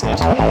acid?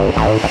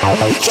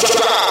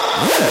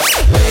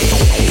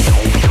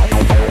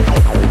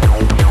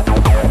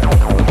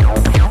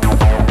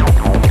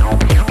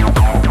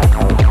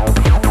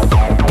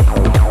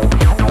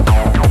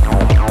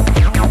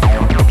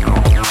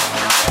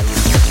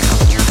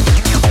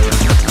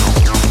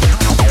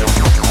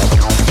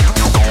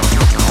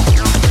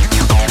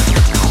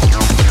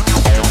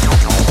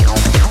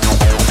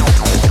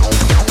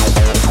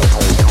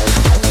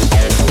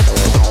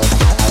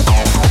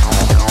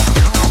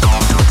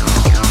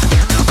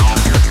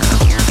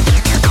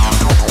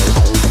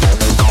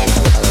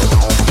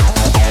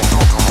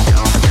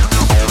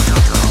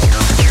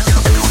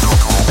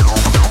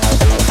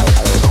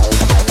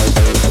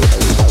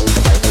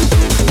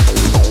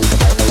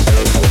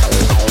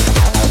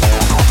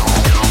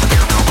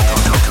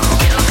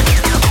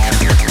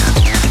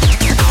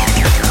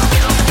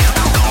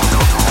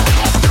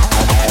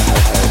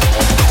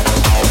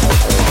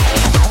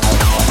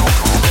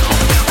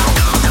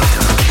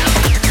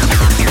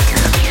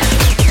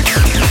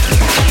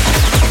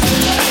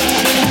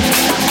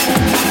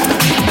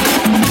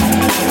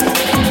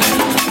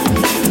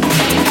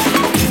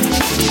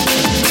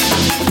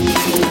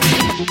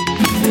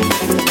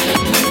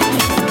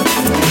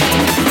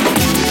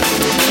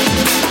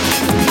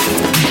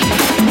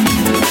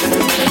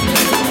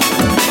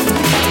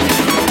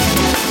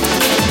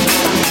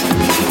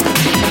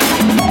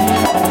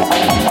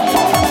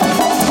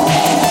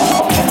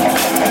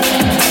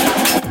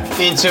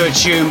 Into a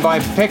tune by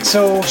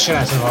Pixl, shout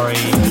out to Laurie.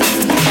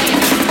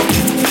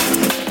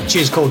 The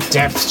tune's called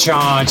Depth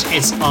Charge,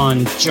 it's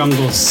on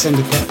Jungle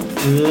Syndicate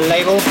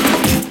label.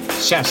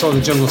 Shout out to all the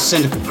Jungle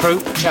Syndicate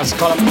crew, shout out to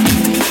Colin,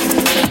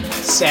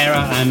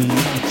 Sarah, and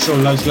I'm sure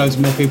loads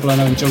more people I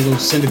know in Jungle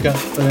Syndicate,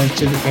 but they're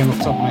two that came off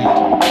the top of my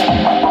head.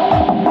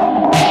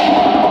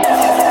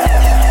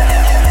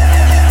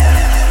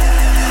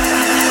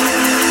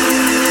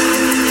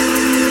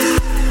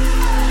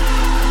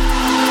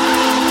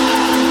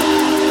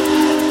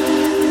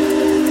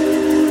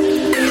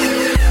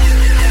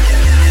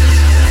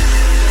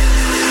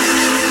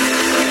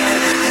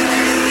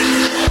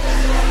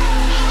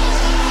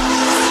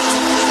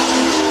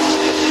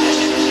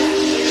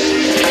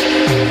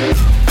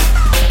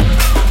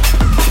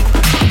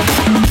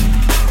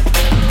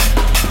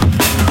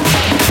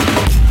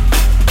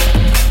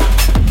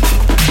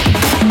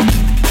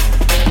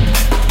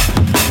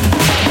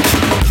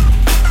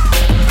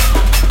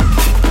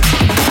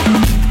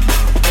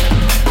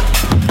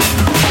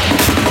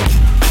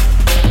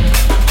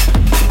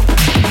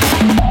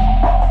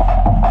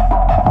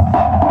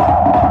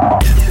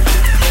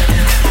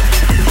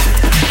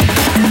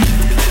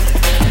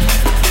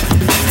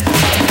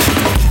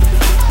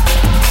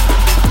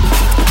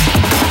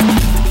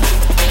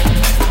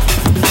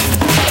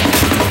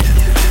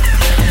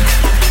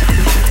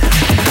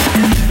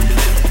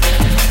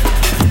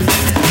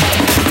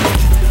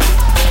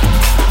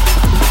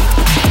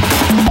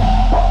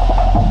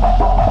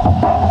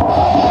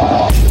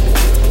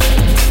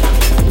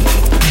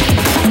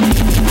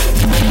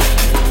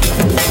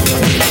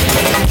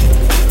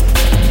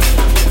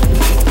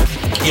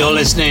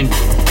 Listening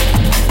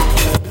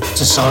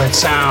to solid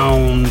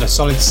sound,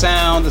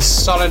 the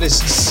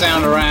solidest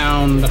sound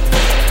around.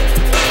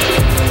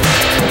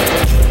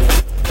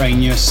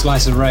 Bringing you a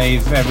slice of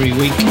rave every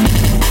week.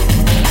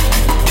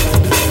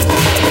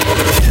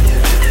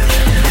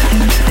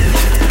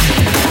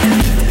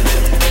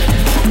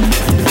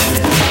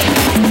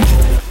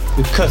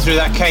 We cut through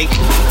that cake,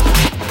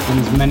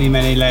 and there's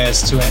many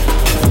layers to it.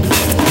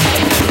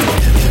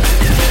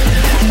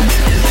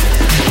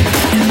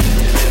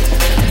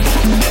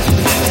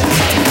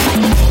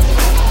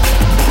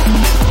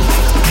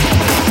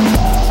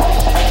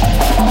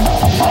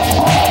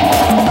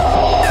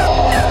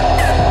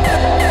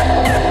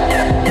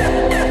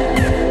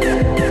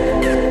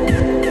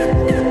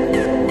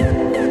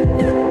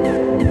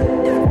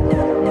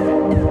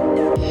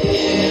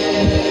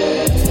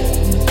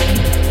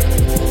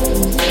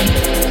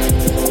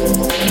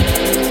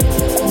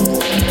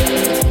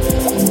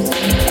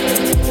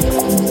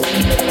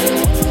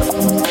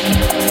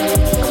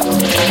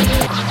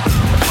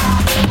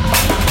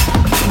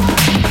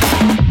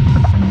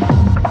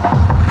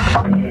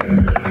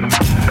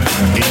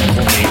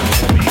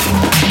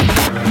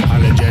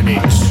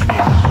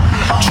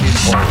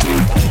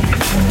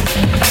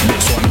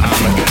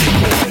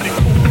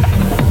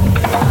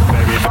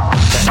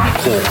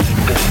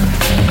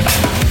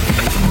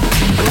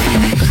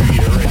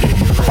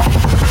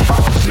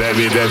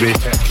 Very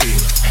techy,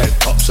 head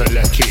top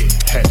selecty,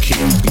 hecky,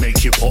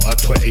 make you put a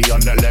 20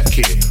 on the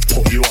lecky,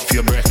 put you off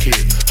your brekkie.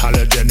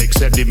 Halogenix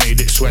said he made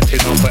it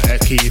sweating off a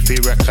ecky. If he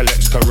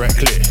recollects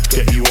correctly,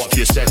 get you off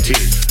your settee.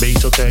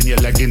 Beat will turn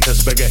your leg into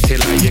spaghetti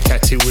like your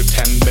catty with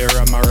 10 beer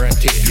and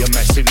Moretti. You're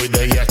messing with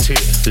the Yeti,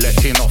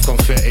 letting off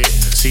confetti.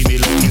 See me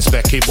looking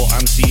specky, but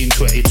I'm seeing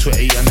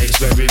 2020 and it's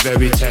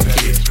very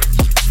techy.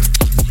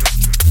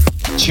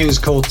 Tune's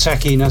called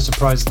Techy, no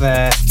surprise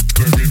there.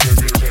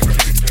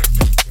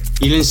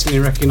 You'll instantly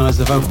recognise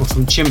the vocal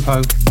from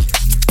Chimpo.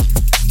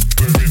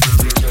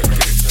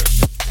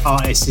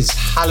 Artist is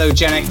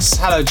Halogenix.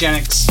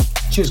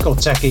 Tune's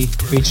called Techy,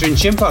 featuring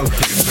Chimpo.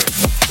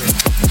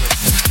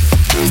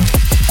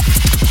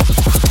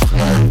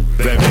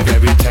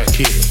 Very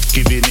techy,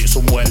 giving it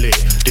some welly.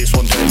 This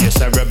one turn your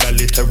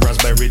cerebelly to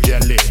raspberry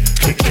jelly.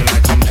 Kick you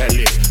like I'm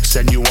Pelly,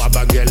 send you a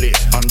bagelli.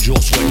 And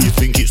just when you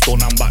think it's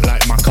done, I'm back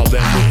like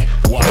Machiavelli.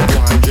 What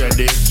one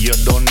dready, you're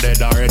done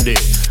dead already.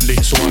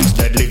 This one's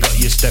deadly, got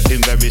you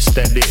stepping very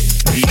steady.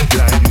 Deep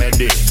like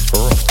Medi,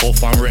 rough,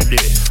 tough and ready.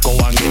 Go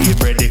and get you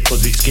ready,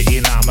 cause it's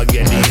getting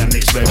Armageddon. And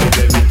it's very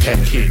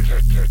techy.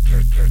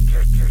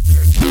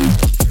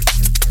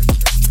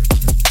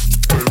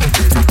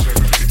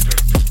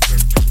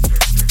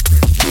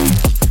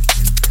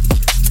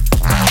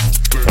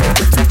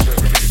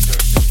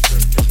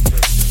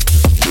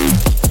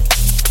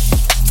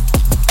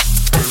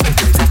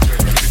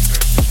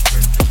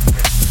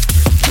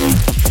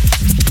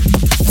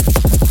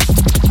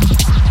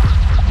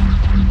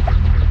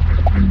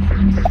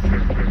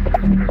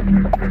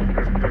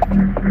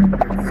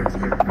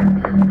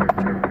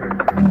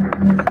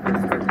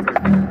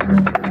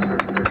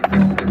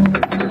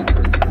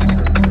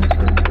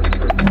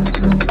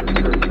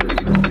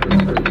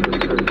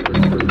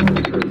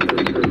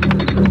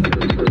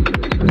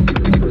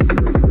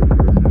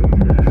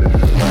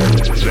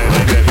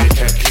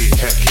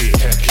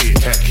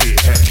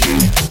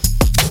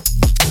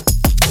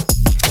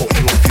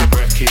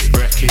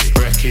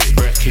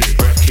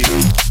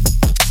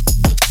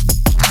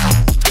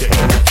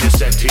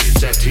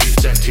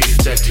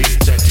 set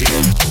it.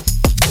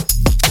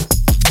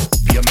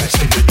 You're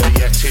messing with the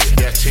Yeti.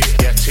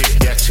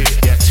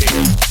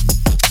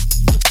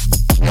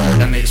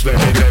 And it's very,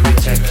 very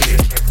techy.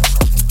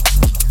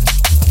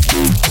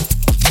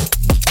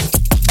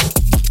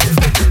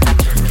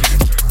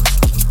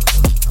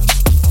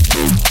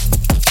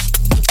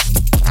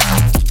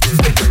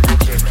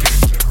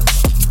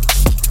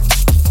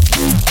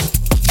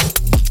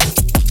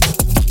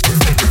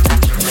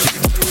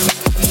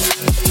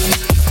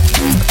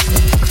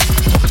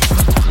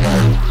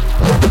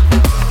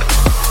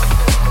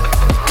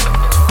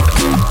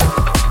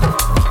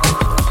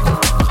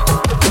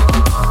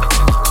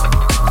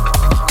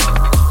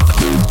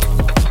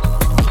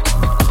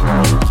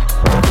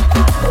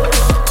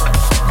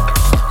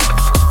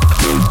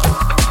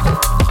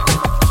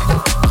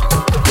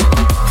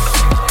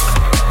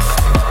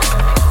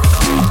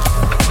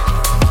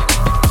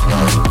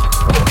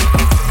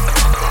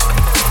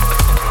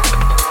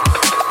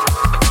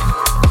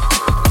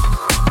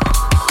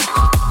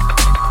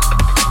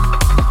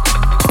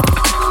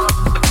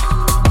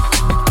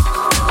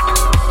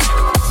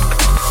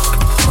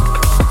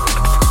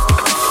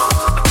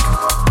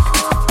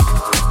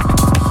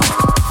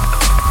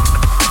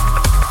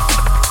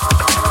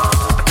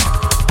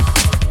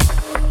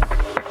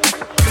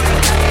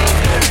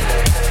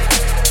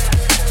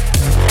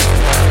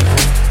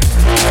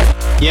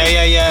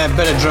 A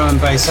bit of drum and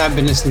bass. I haven't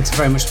been listening to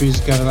very much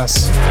music over the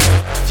last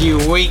few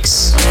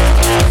weeks.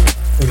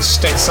 It was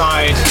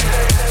stateside.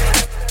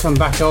 Come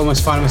back, I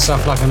almost find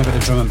myself like on a bit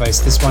of drum and bass.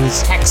 This one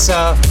is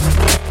Hexa.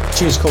 The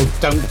tune's called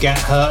Don't Get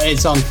Hurt.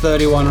 It's on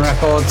ThirtyOne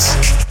Records,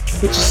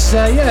 which is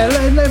a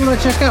label I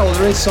check out. All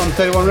there is on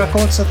ThirtyOne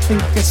Records. I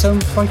think it's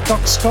owned by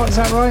Doc Scott. Is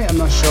that right? I'm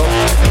not sure.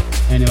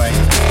 Anyway,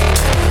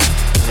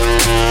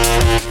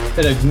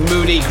 bit of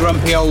moody,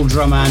 grumpy old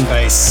drum and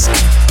bass.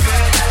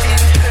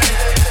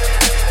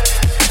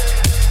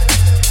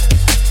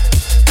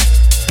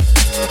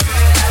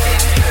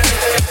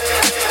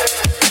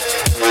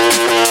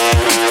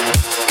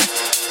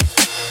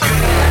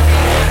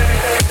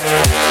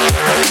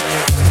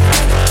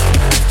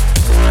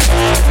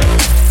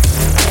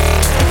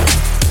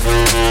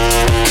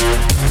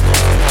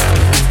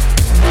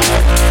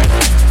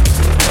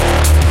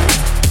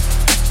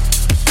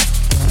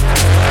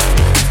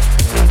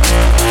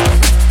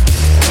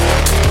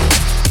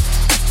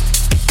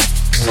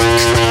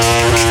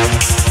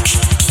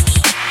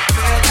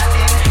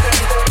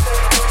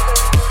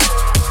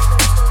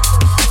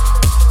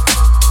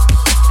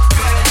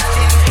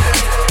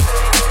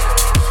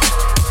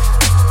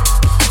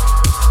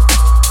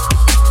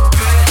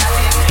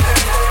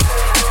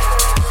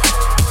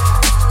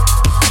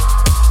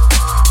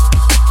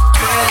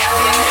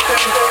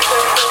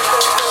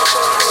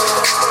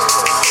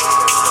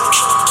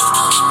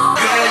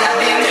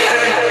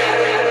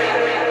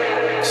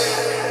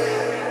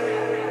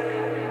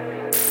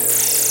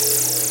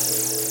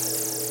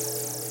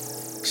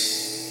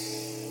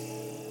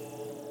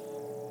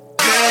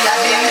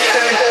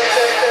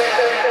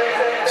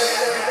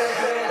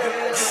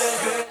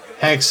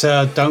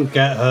 Hexa, Don't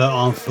Get Hurt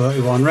on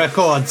ThirtyOne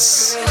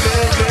Records.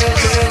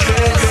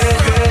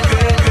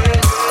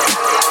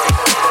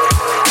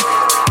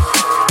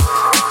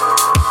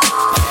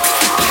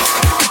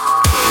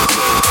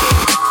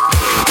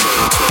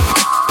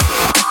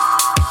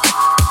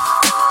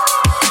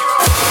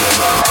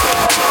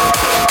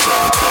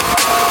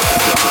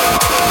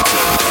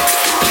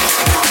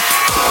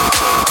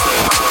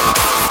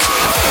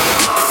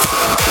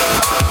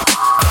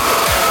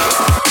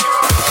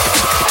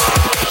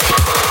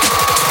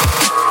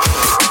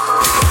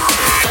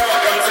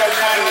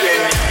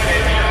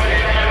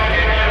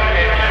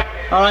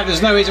 Alright,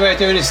 there's no easy way of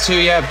doing this to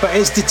you, but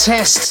it's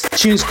Detest. The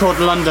tune's called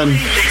London. Are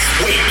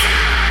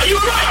you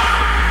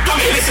alright? Come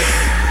here, listen.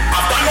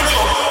 I've done the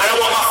job and I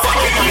want my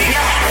fucking money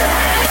now.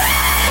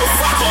 So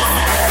fuck off.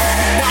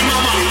 Want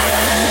my money.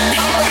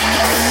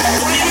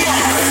 What do you want?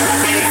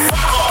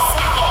 Fuck off.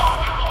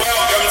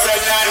 Welcome to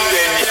London.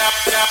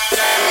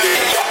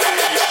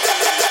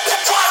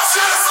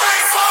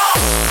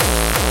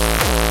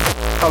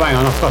 Oh, hang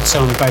on, I forgot to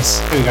turn on the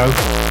bass. Here we go.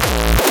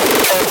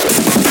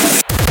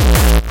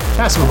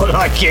 That's more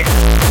like it.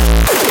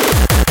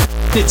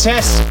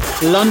 Detest,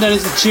 London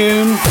is the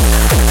tune.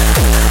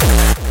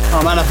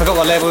 Oh man, I forgot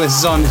what label this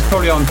is on. It's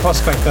probably on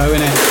Prospect though,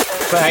 isn't it?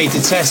 But hey,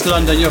 Detest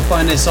London, you'll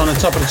find this on the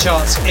top of the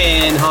charts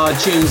in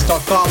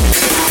hardtunes.com.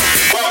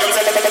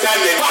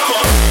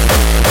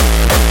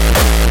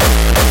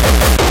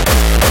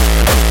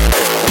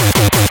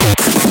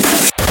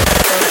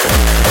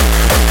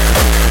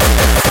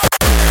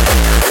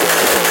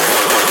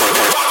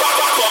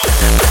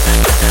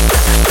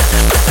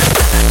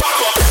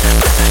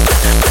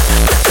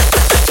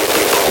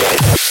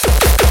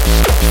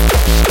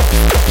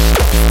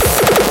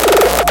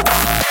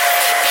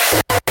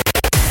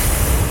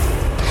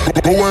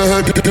 Go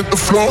ahead, hit the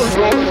floor.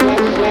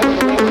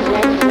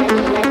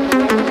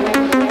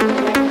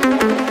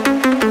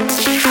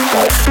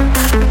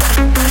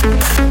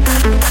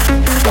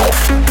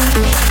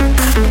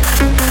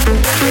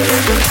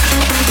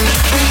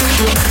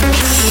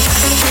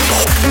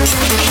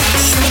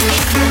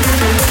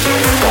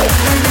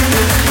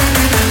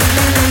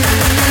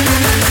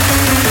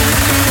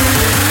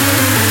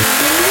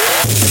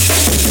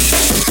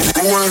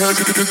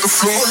 hit the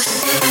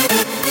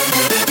floor.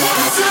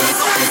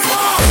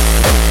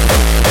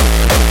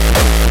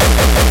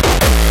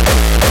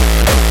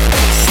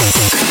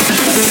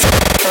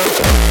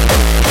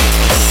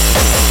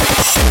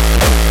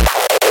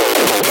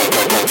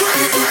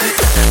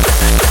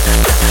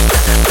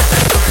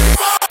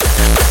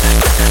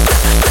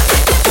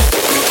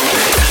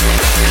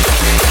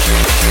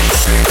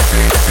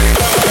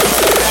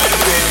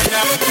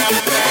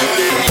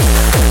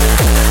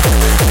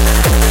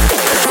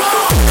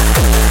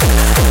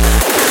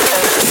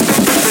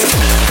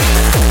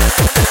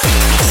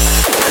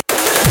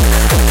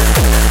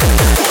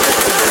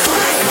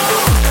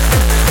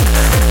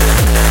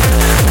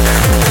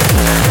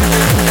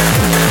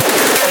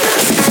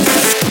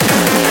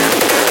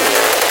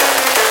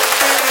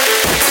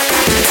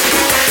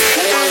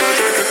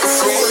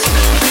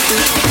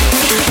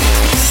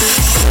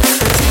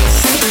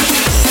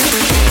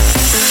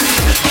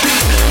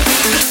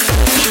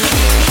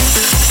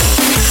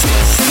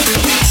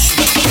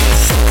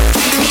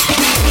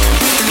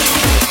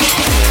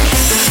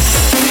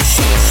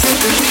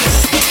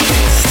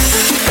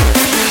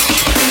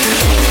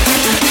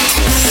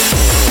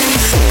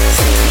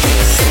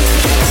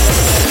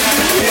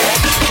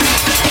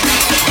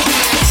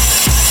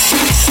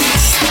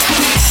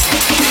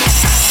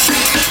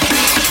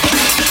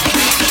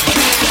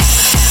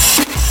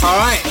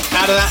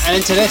 And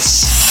into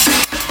this,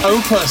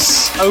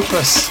 Opus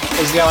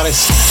is the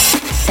artist.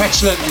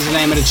 Petulant is the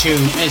name of the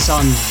tune. It's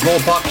on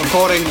Ballpark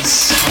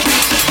Recordings.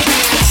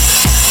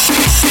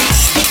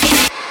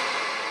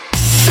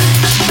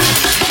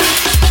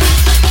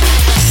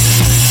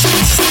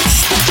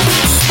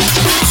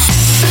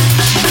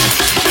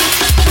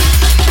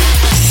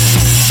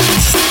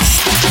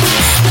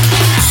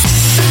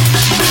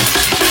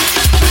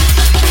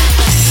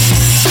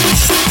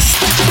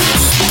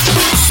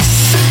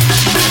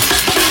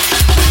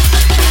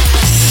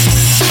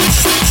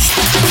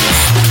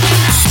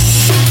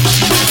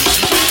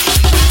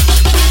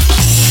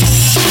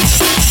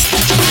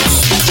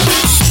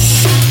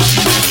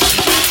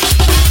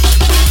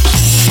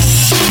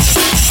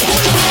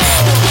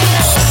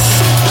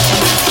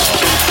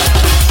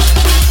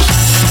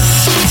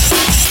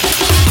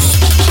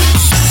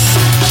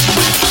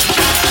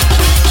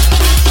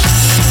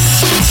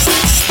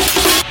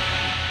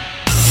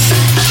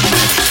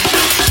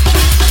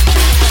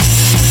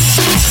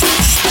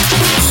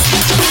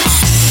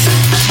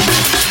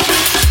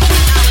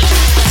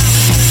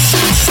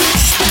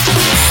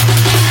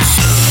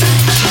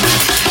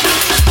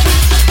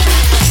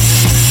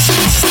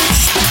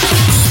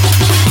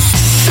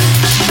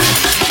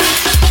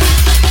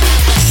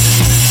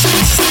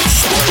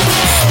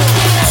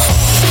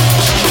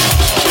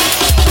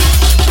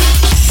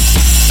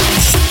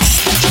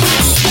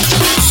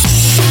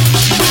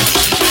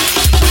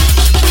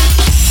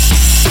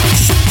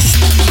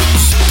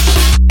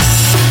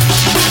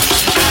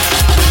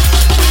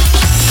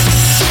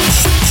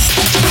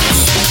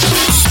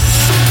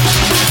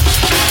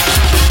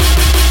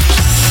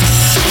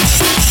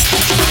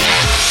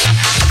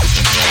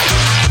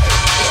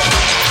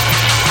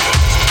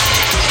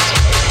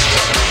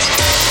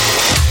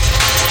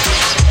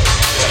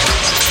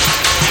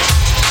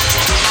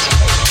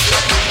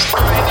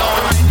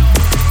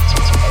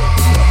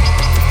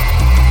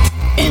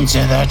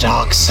 Into the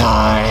dark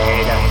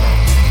side.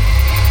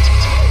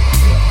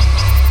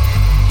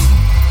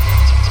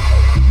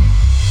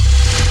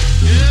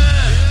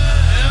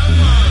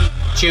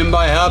 Tune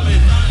by Hub.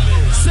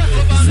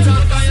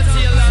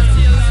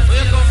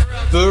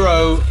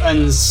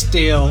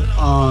 Burro'N'Steal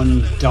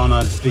on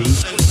Donna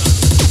Beat.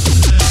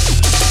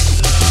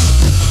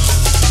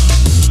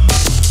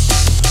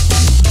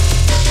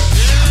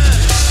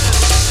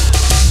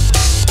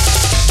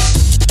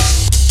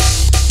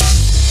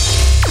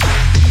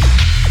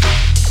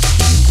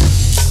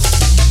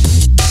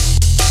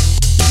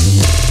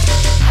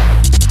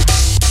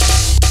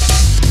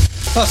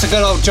 That's a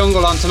good old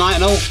jungle on tonight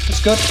and all. It's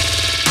good.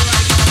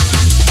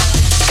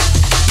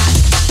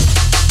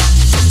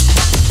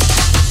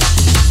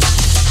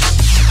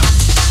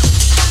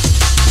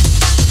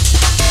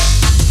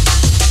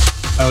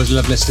 I always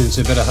love listening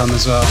to a bit of hum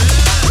as well.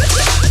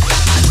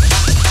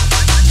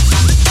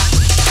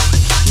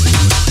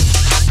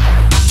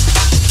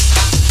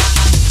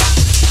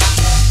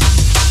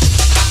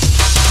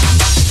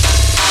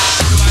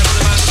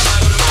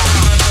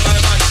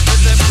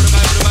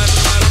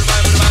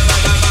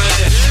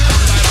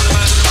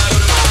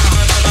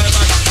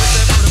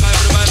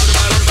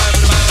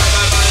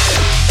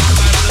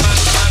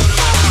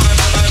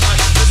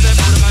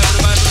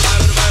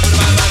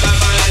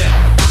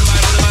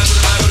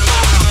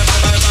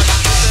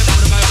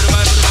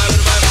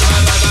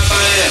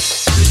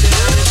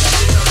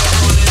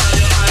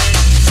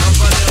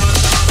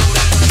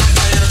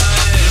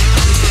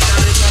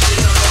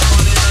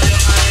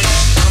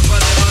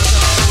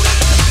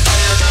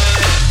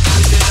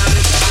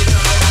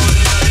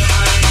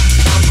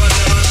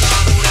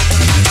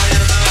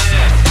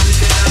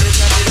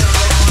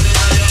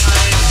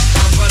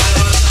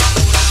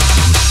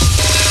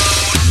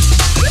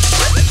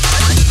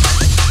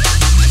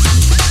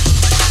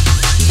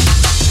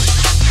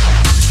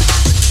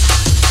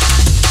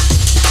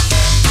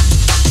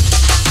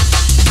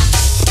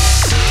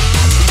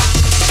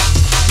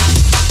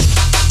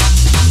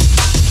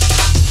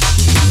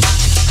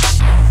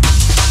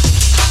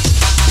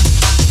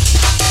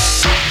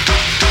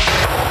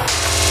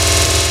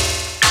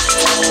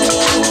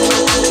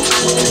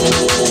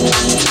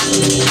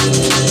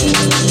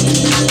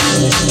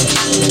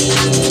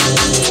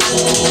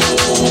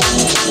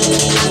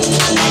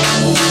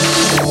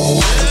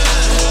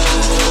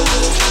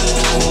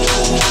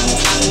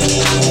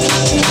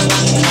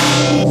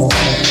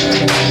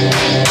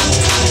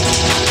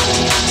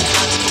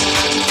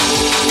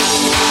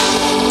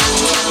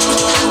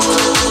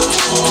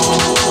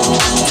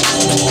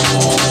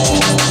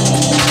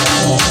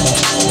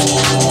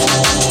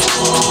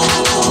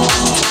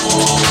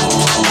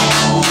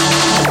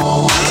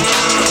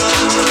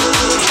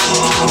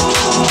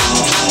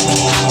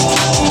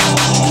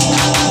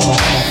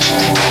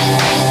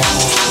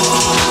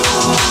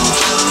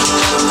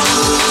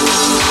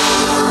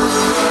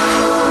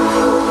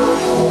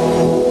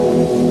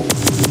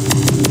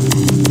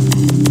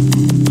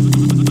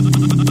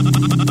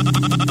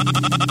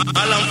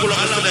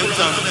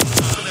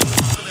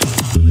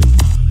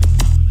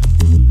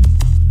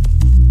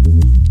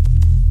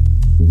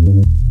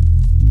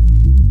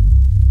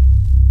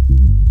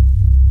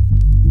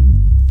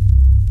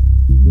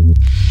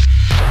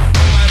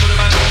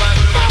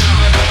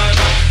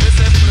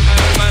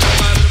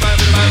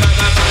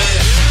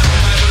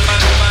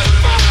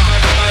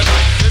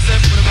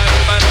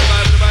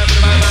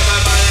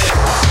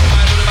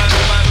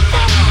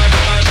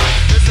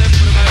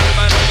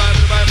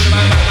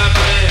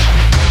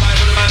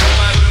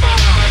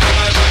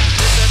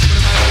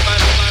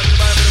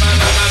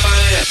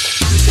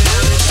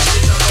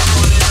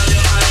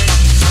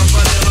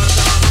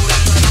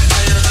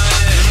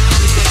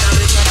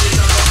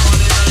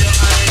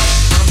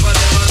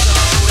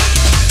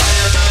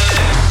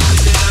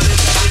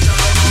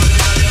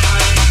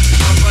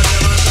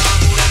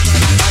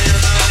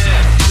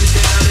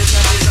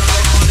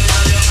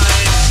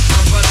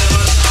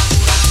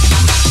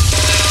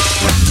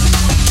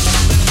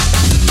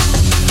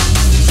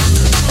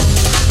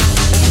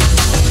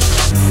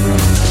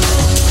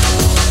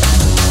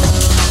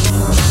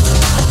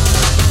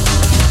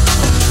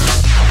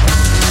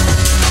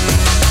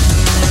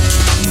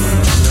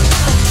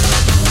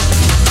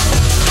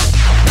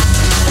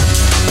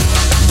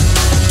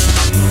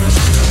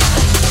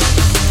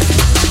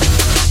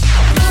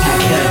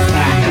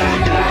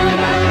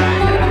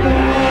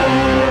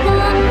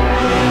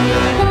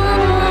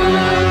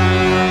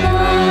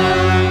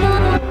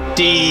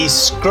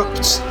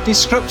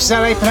 D-Srupt, is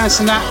that how you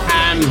pronouncing that?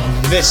 And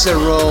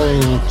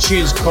Visceral,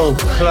 tune's called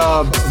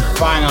Club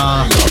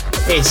Banger.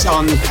 It's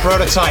on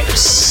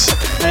Prototypes,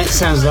 and it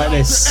sounds like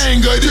this.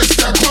 Anger, this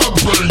that club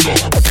banger.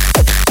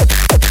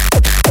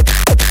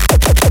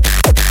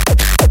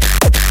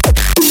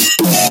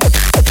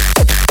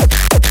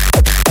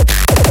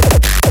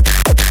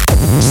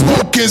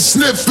 Smoking,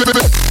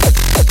 sniffing.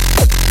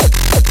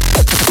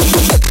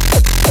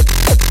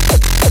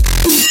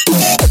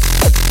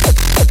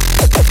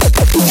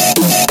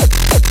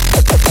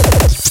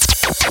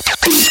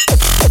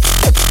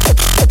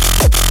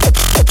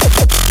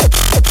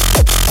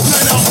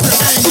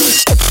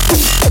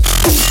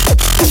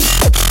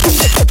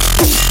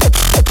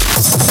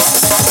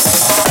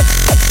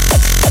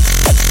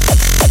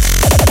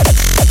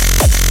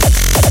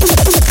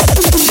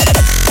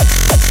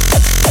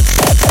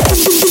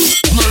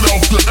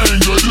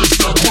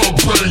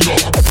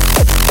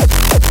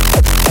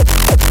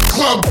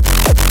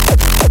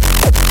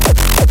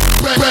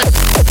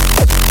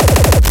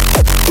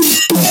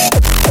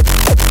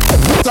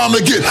 Time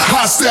to get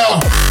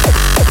hostile.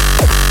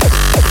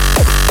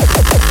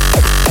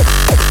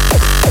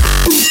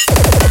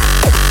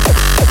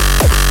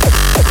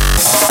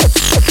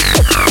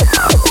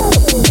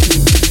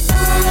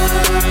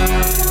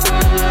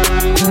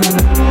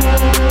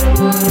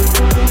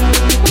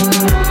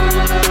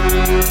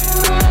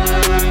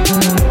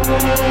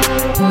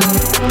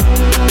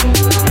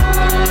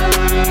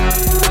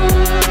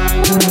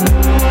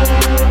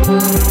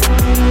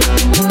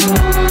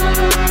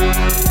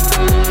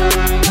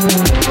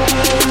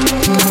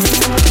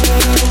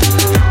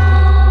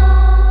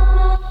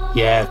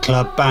 Yeah,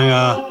 Club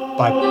Banger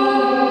by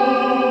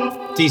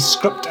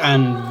D-Srupt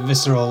and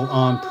Visceral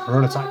on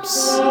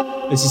Prototypes.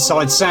 This is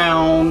Solid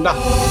Sound.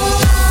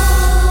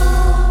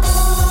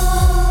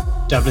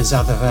 Dublin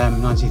South FM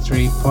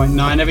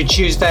 93.9 every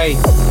Tuesday,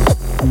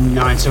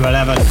 9 to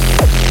 11. Let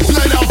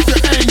out the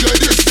anger,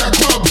 this that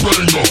club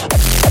banger.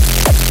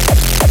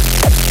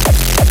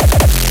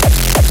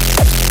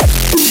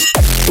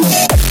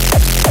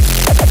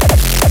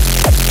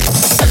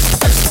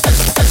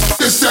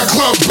 It's that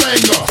club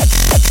banger.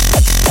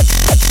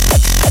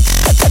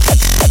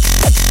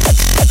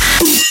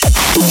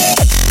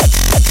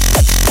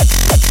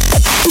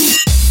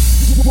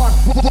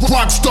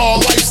 Rockstar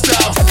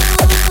lifestyle.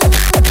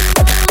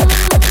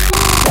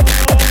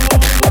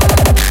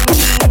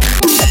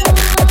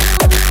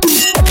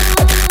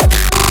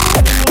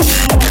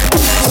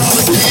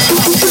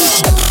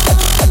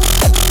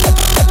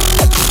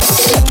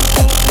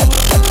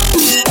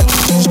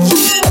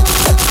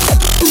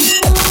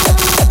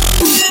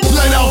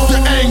 Let out the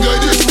anger,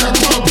 this that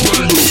club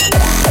banger.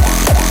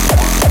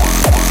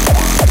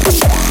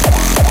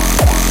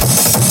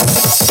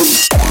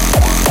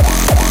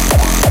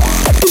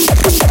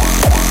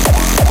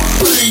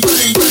 Bang,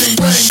 bang, bang,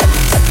 bang.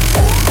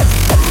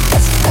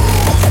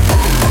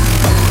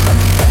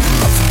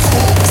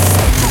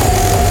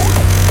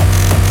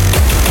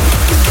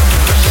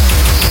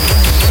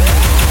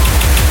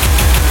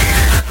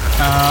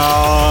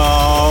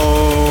 Oh,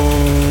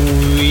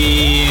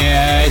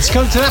 yeah. It's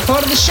come to that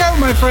part of the show,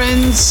 my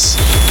friends,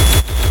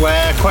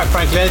 where, quite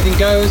frankly, anything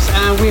goes.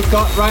 And we've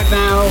got right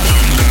now,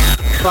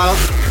 well,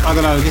 I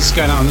don't know, this is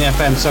going out on the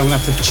FM, so I'm going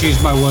to have to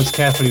choose my words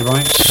carefully,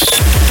 right?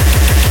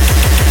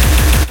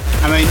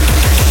 I mean,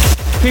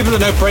 people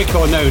that know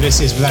breakcore know this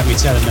is without me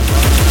telling them,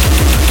 right?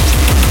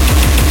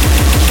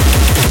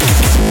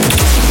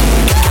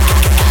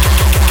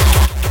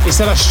 It's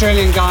that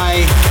Australian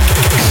guy,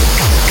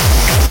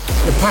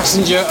 the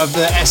passenger of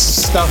the S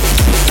stuff.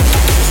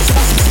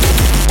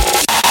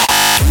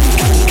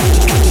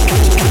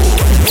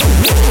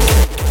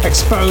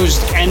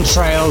 Exposed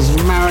entrails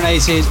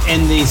marinated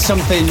in the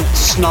something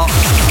snot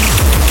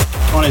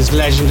on his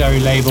legendary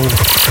label.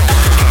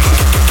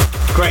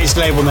 Greatest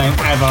label name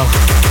ever.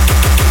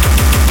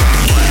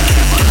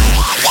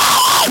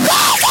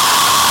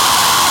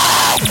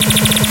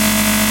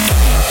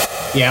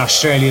 Yeah,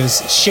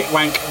 Australia's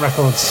Shitwank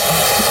Records.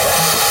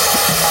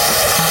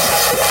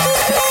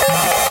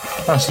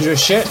 Passenger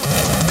shit.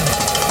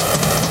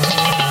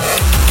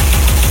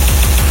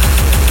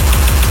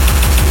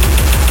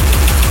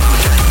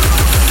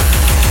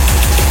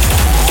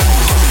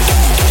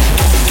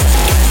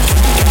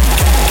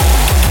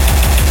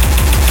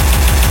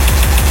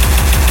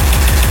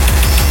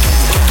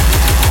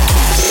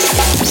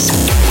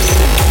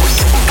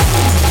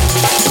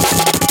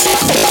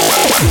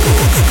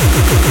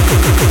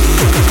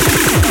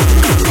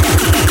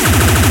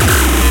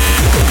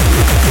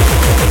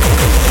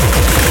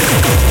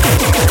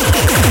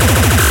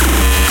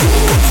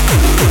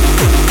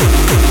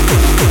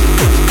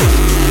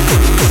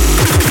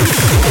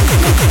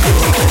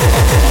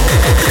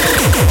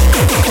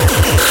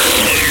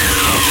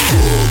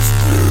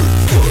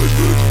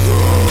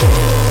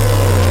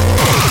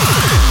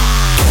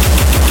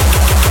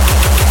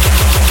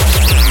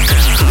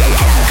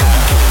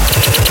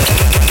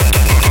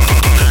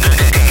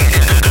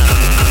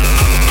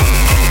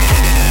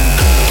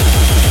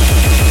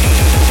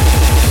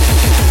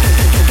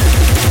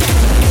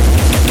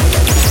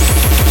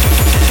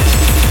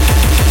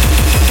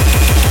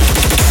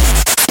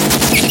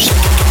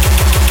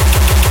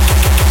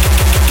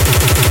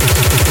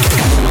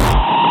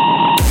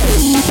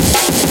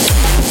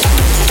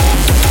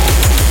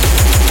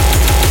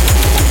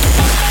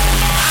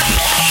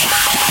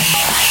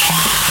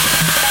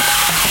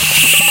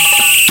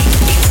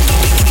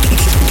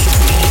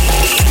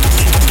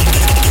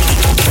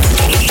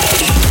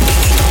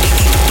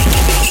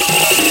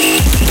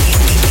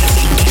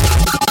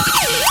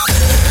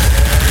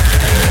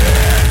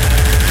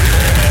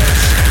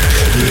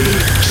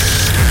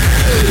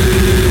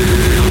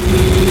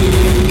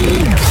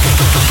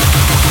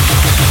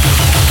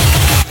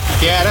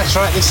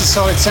 That's right, this is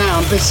solid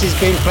sound. This is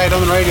being played on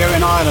the radio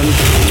in Ireland.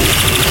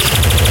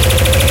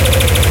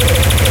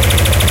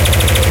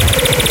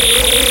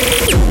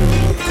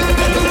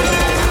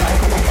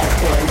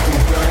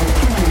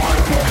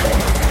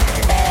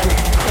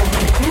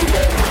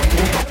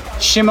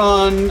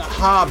 Shimon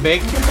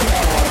Harbig,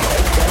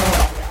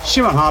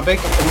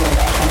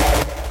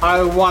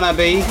 I Wanna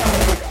Be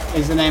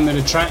is the name of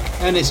the track,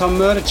 and it's on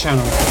Murder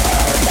Channel.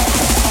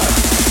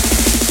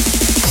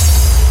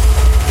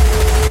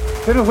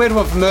 Bit of a weird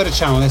one for Murder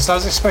Channel this. I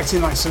was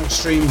expecting like some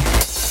extreme,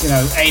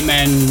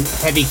 amen,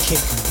 heavy kick,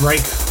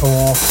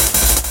 breakcore.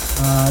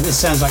 This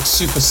sounds like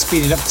super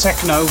speeded up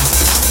techno.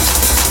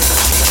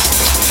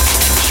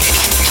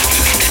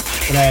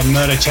 But they had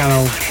Murder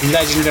Channel,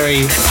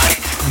 legendary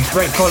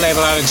breakcore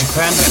label out of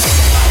Japan.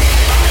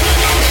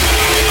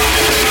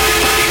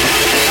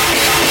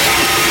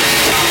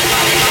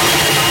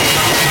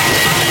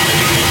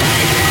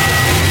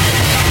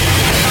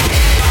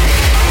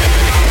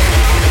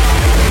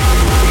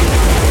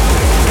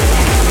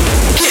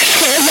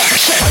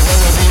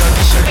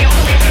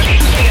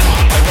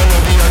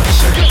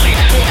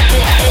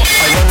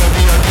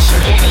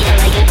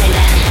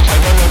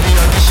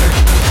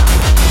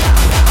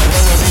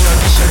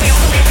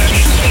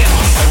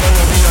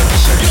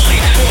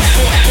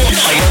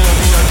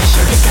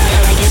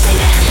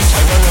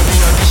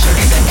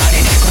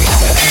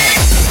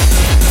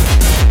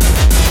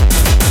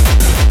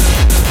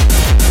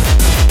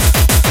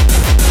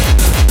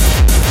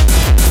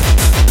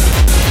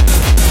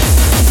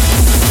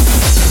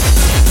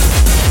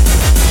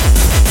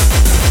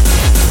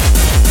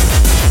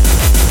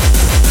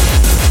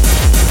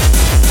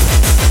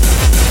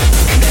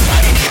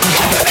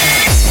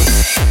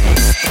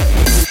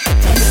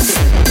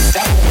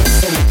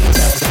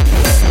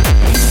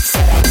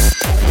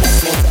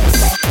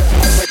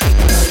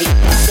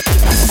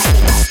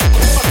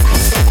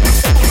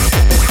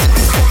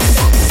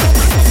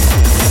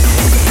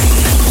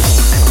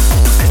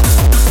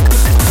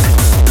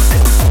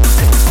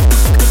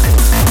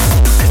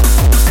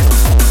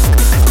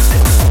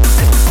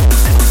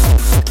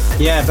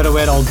 Yeah, bit of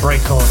weird old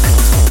breakcore.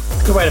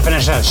 Good way to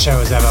finish that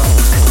show as ever.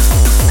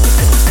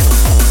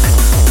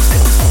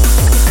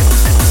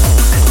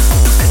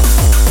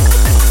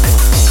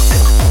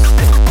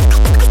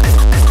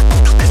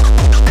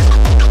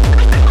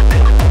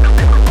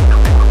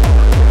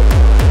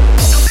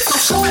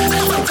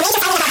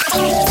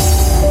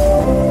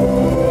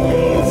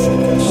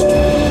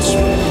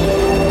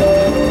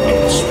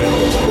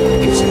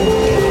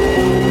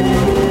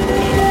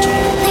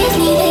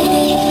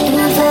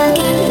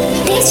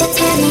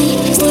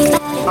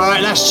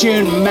 Last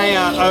tune,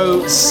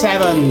 Maya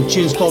 07,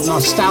 tune's called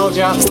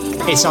Nostalgia.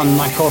 It's on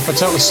my call for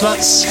Total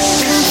Sluts.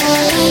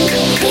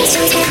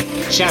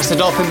 Shouts to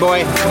Dolphin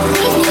Boy.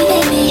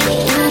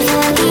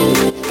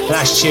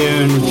 Last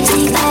tune.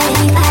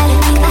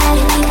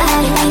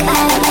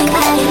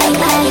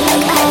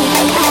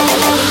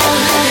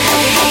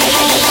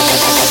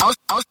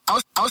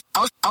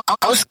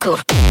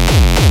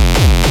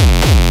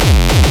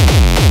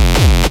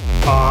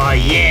 Oh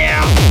yeah.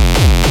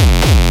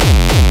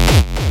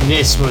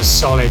 This was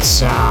solid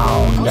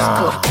sound.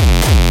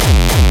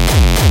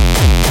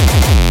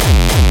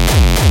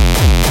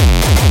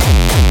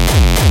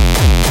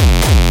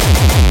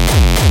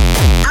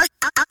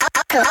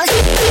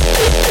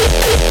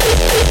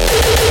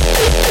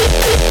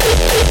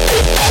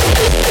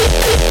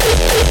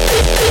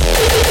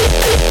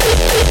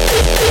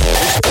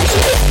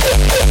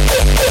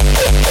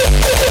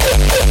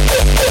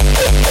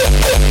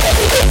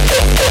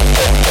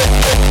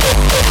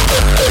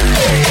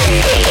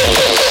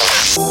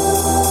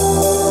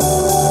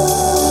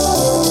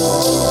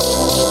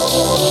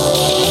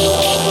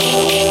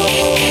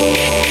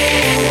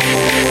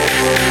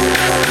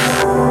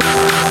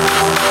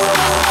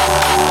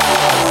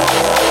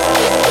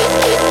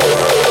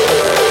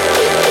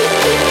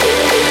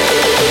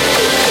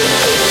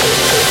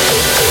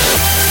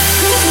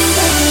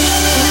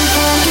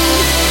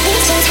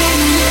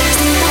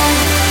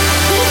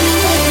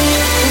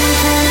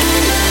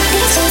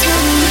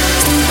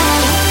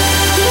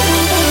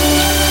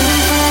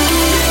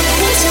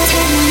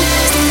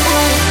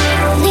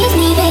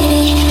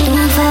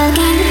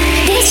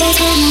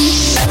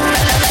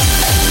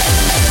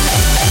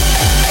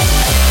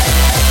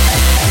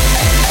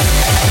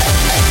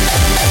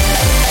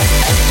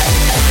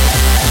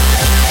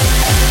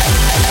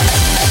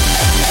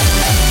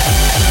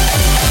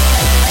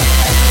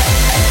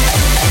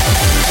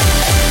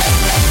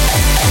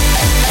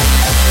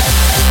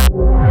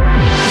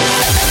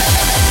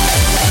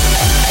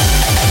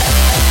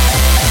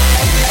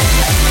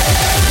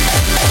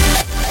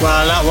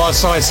 Well, that was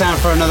solid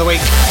sound for another week.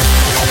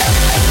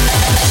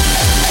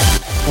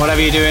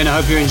 Whatever you're doing,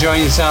 I hope you're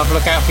enjoying yourself.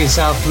 Look out for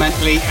yourself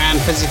mentally and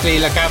physically.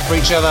 Look out for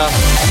each other.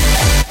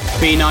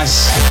 Be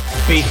nice.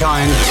 Be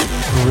kind.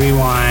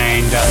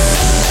 Rewind.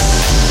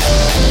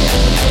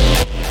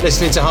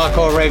 Listening to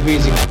hardcore rave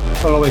music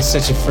will always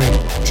set you free.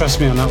 Trust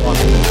me on that one.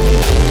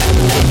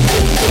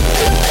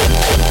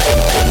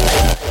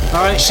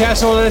 Alright, shout out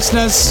to all the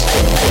listeners.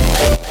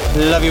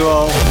 Love you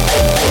all.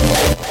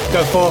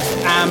 Go forth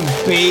and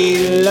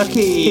be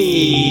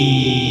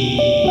lucky.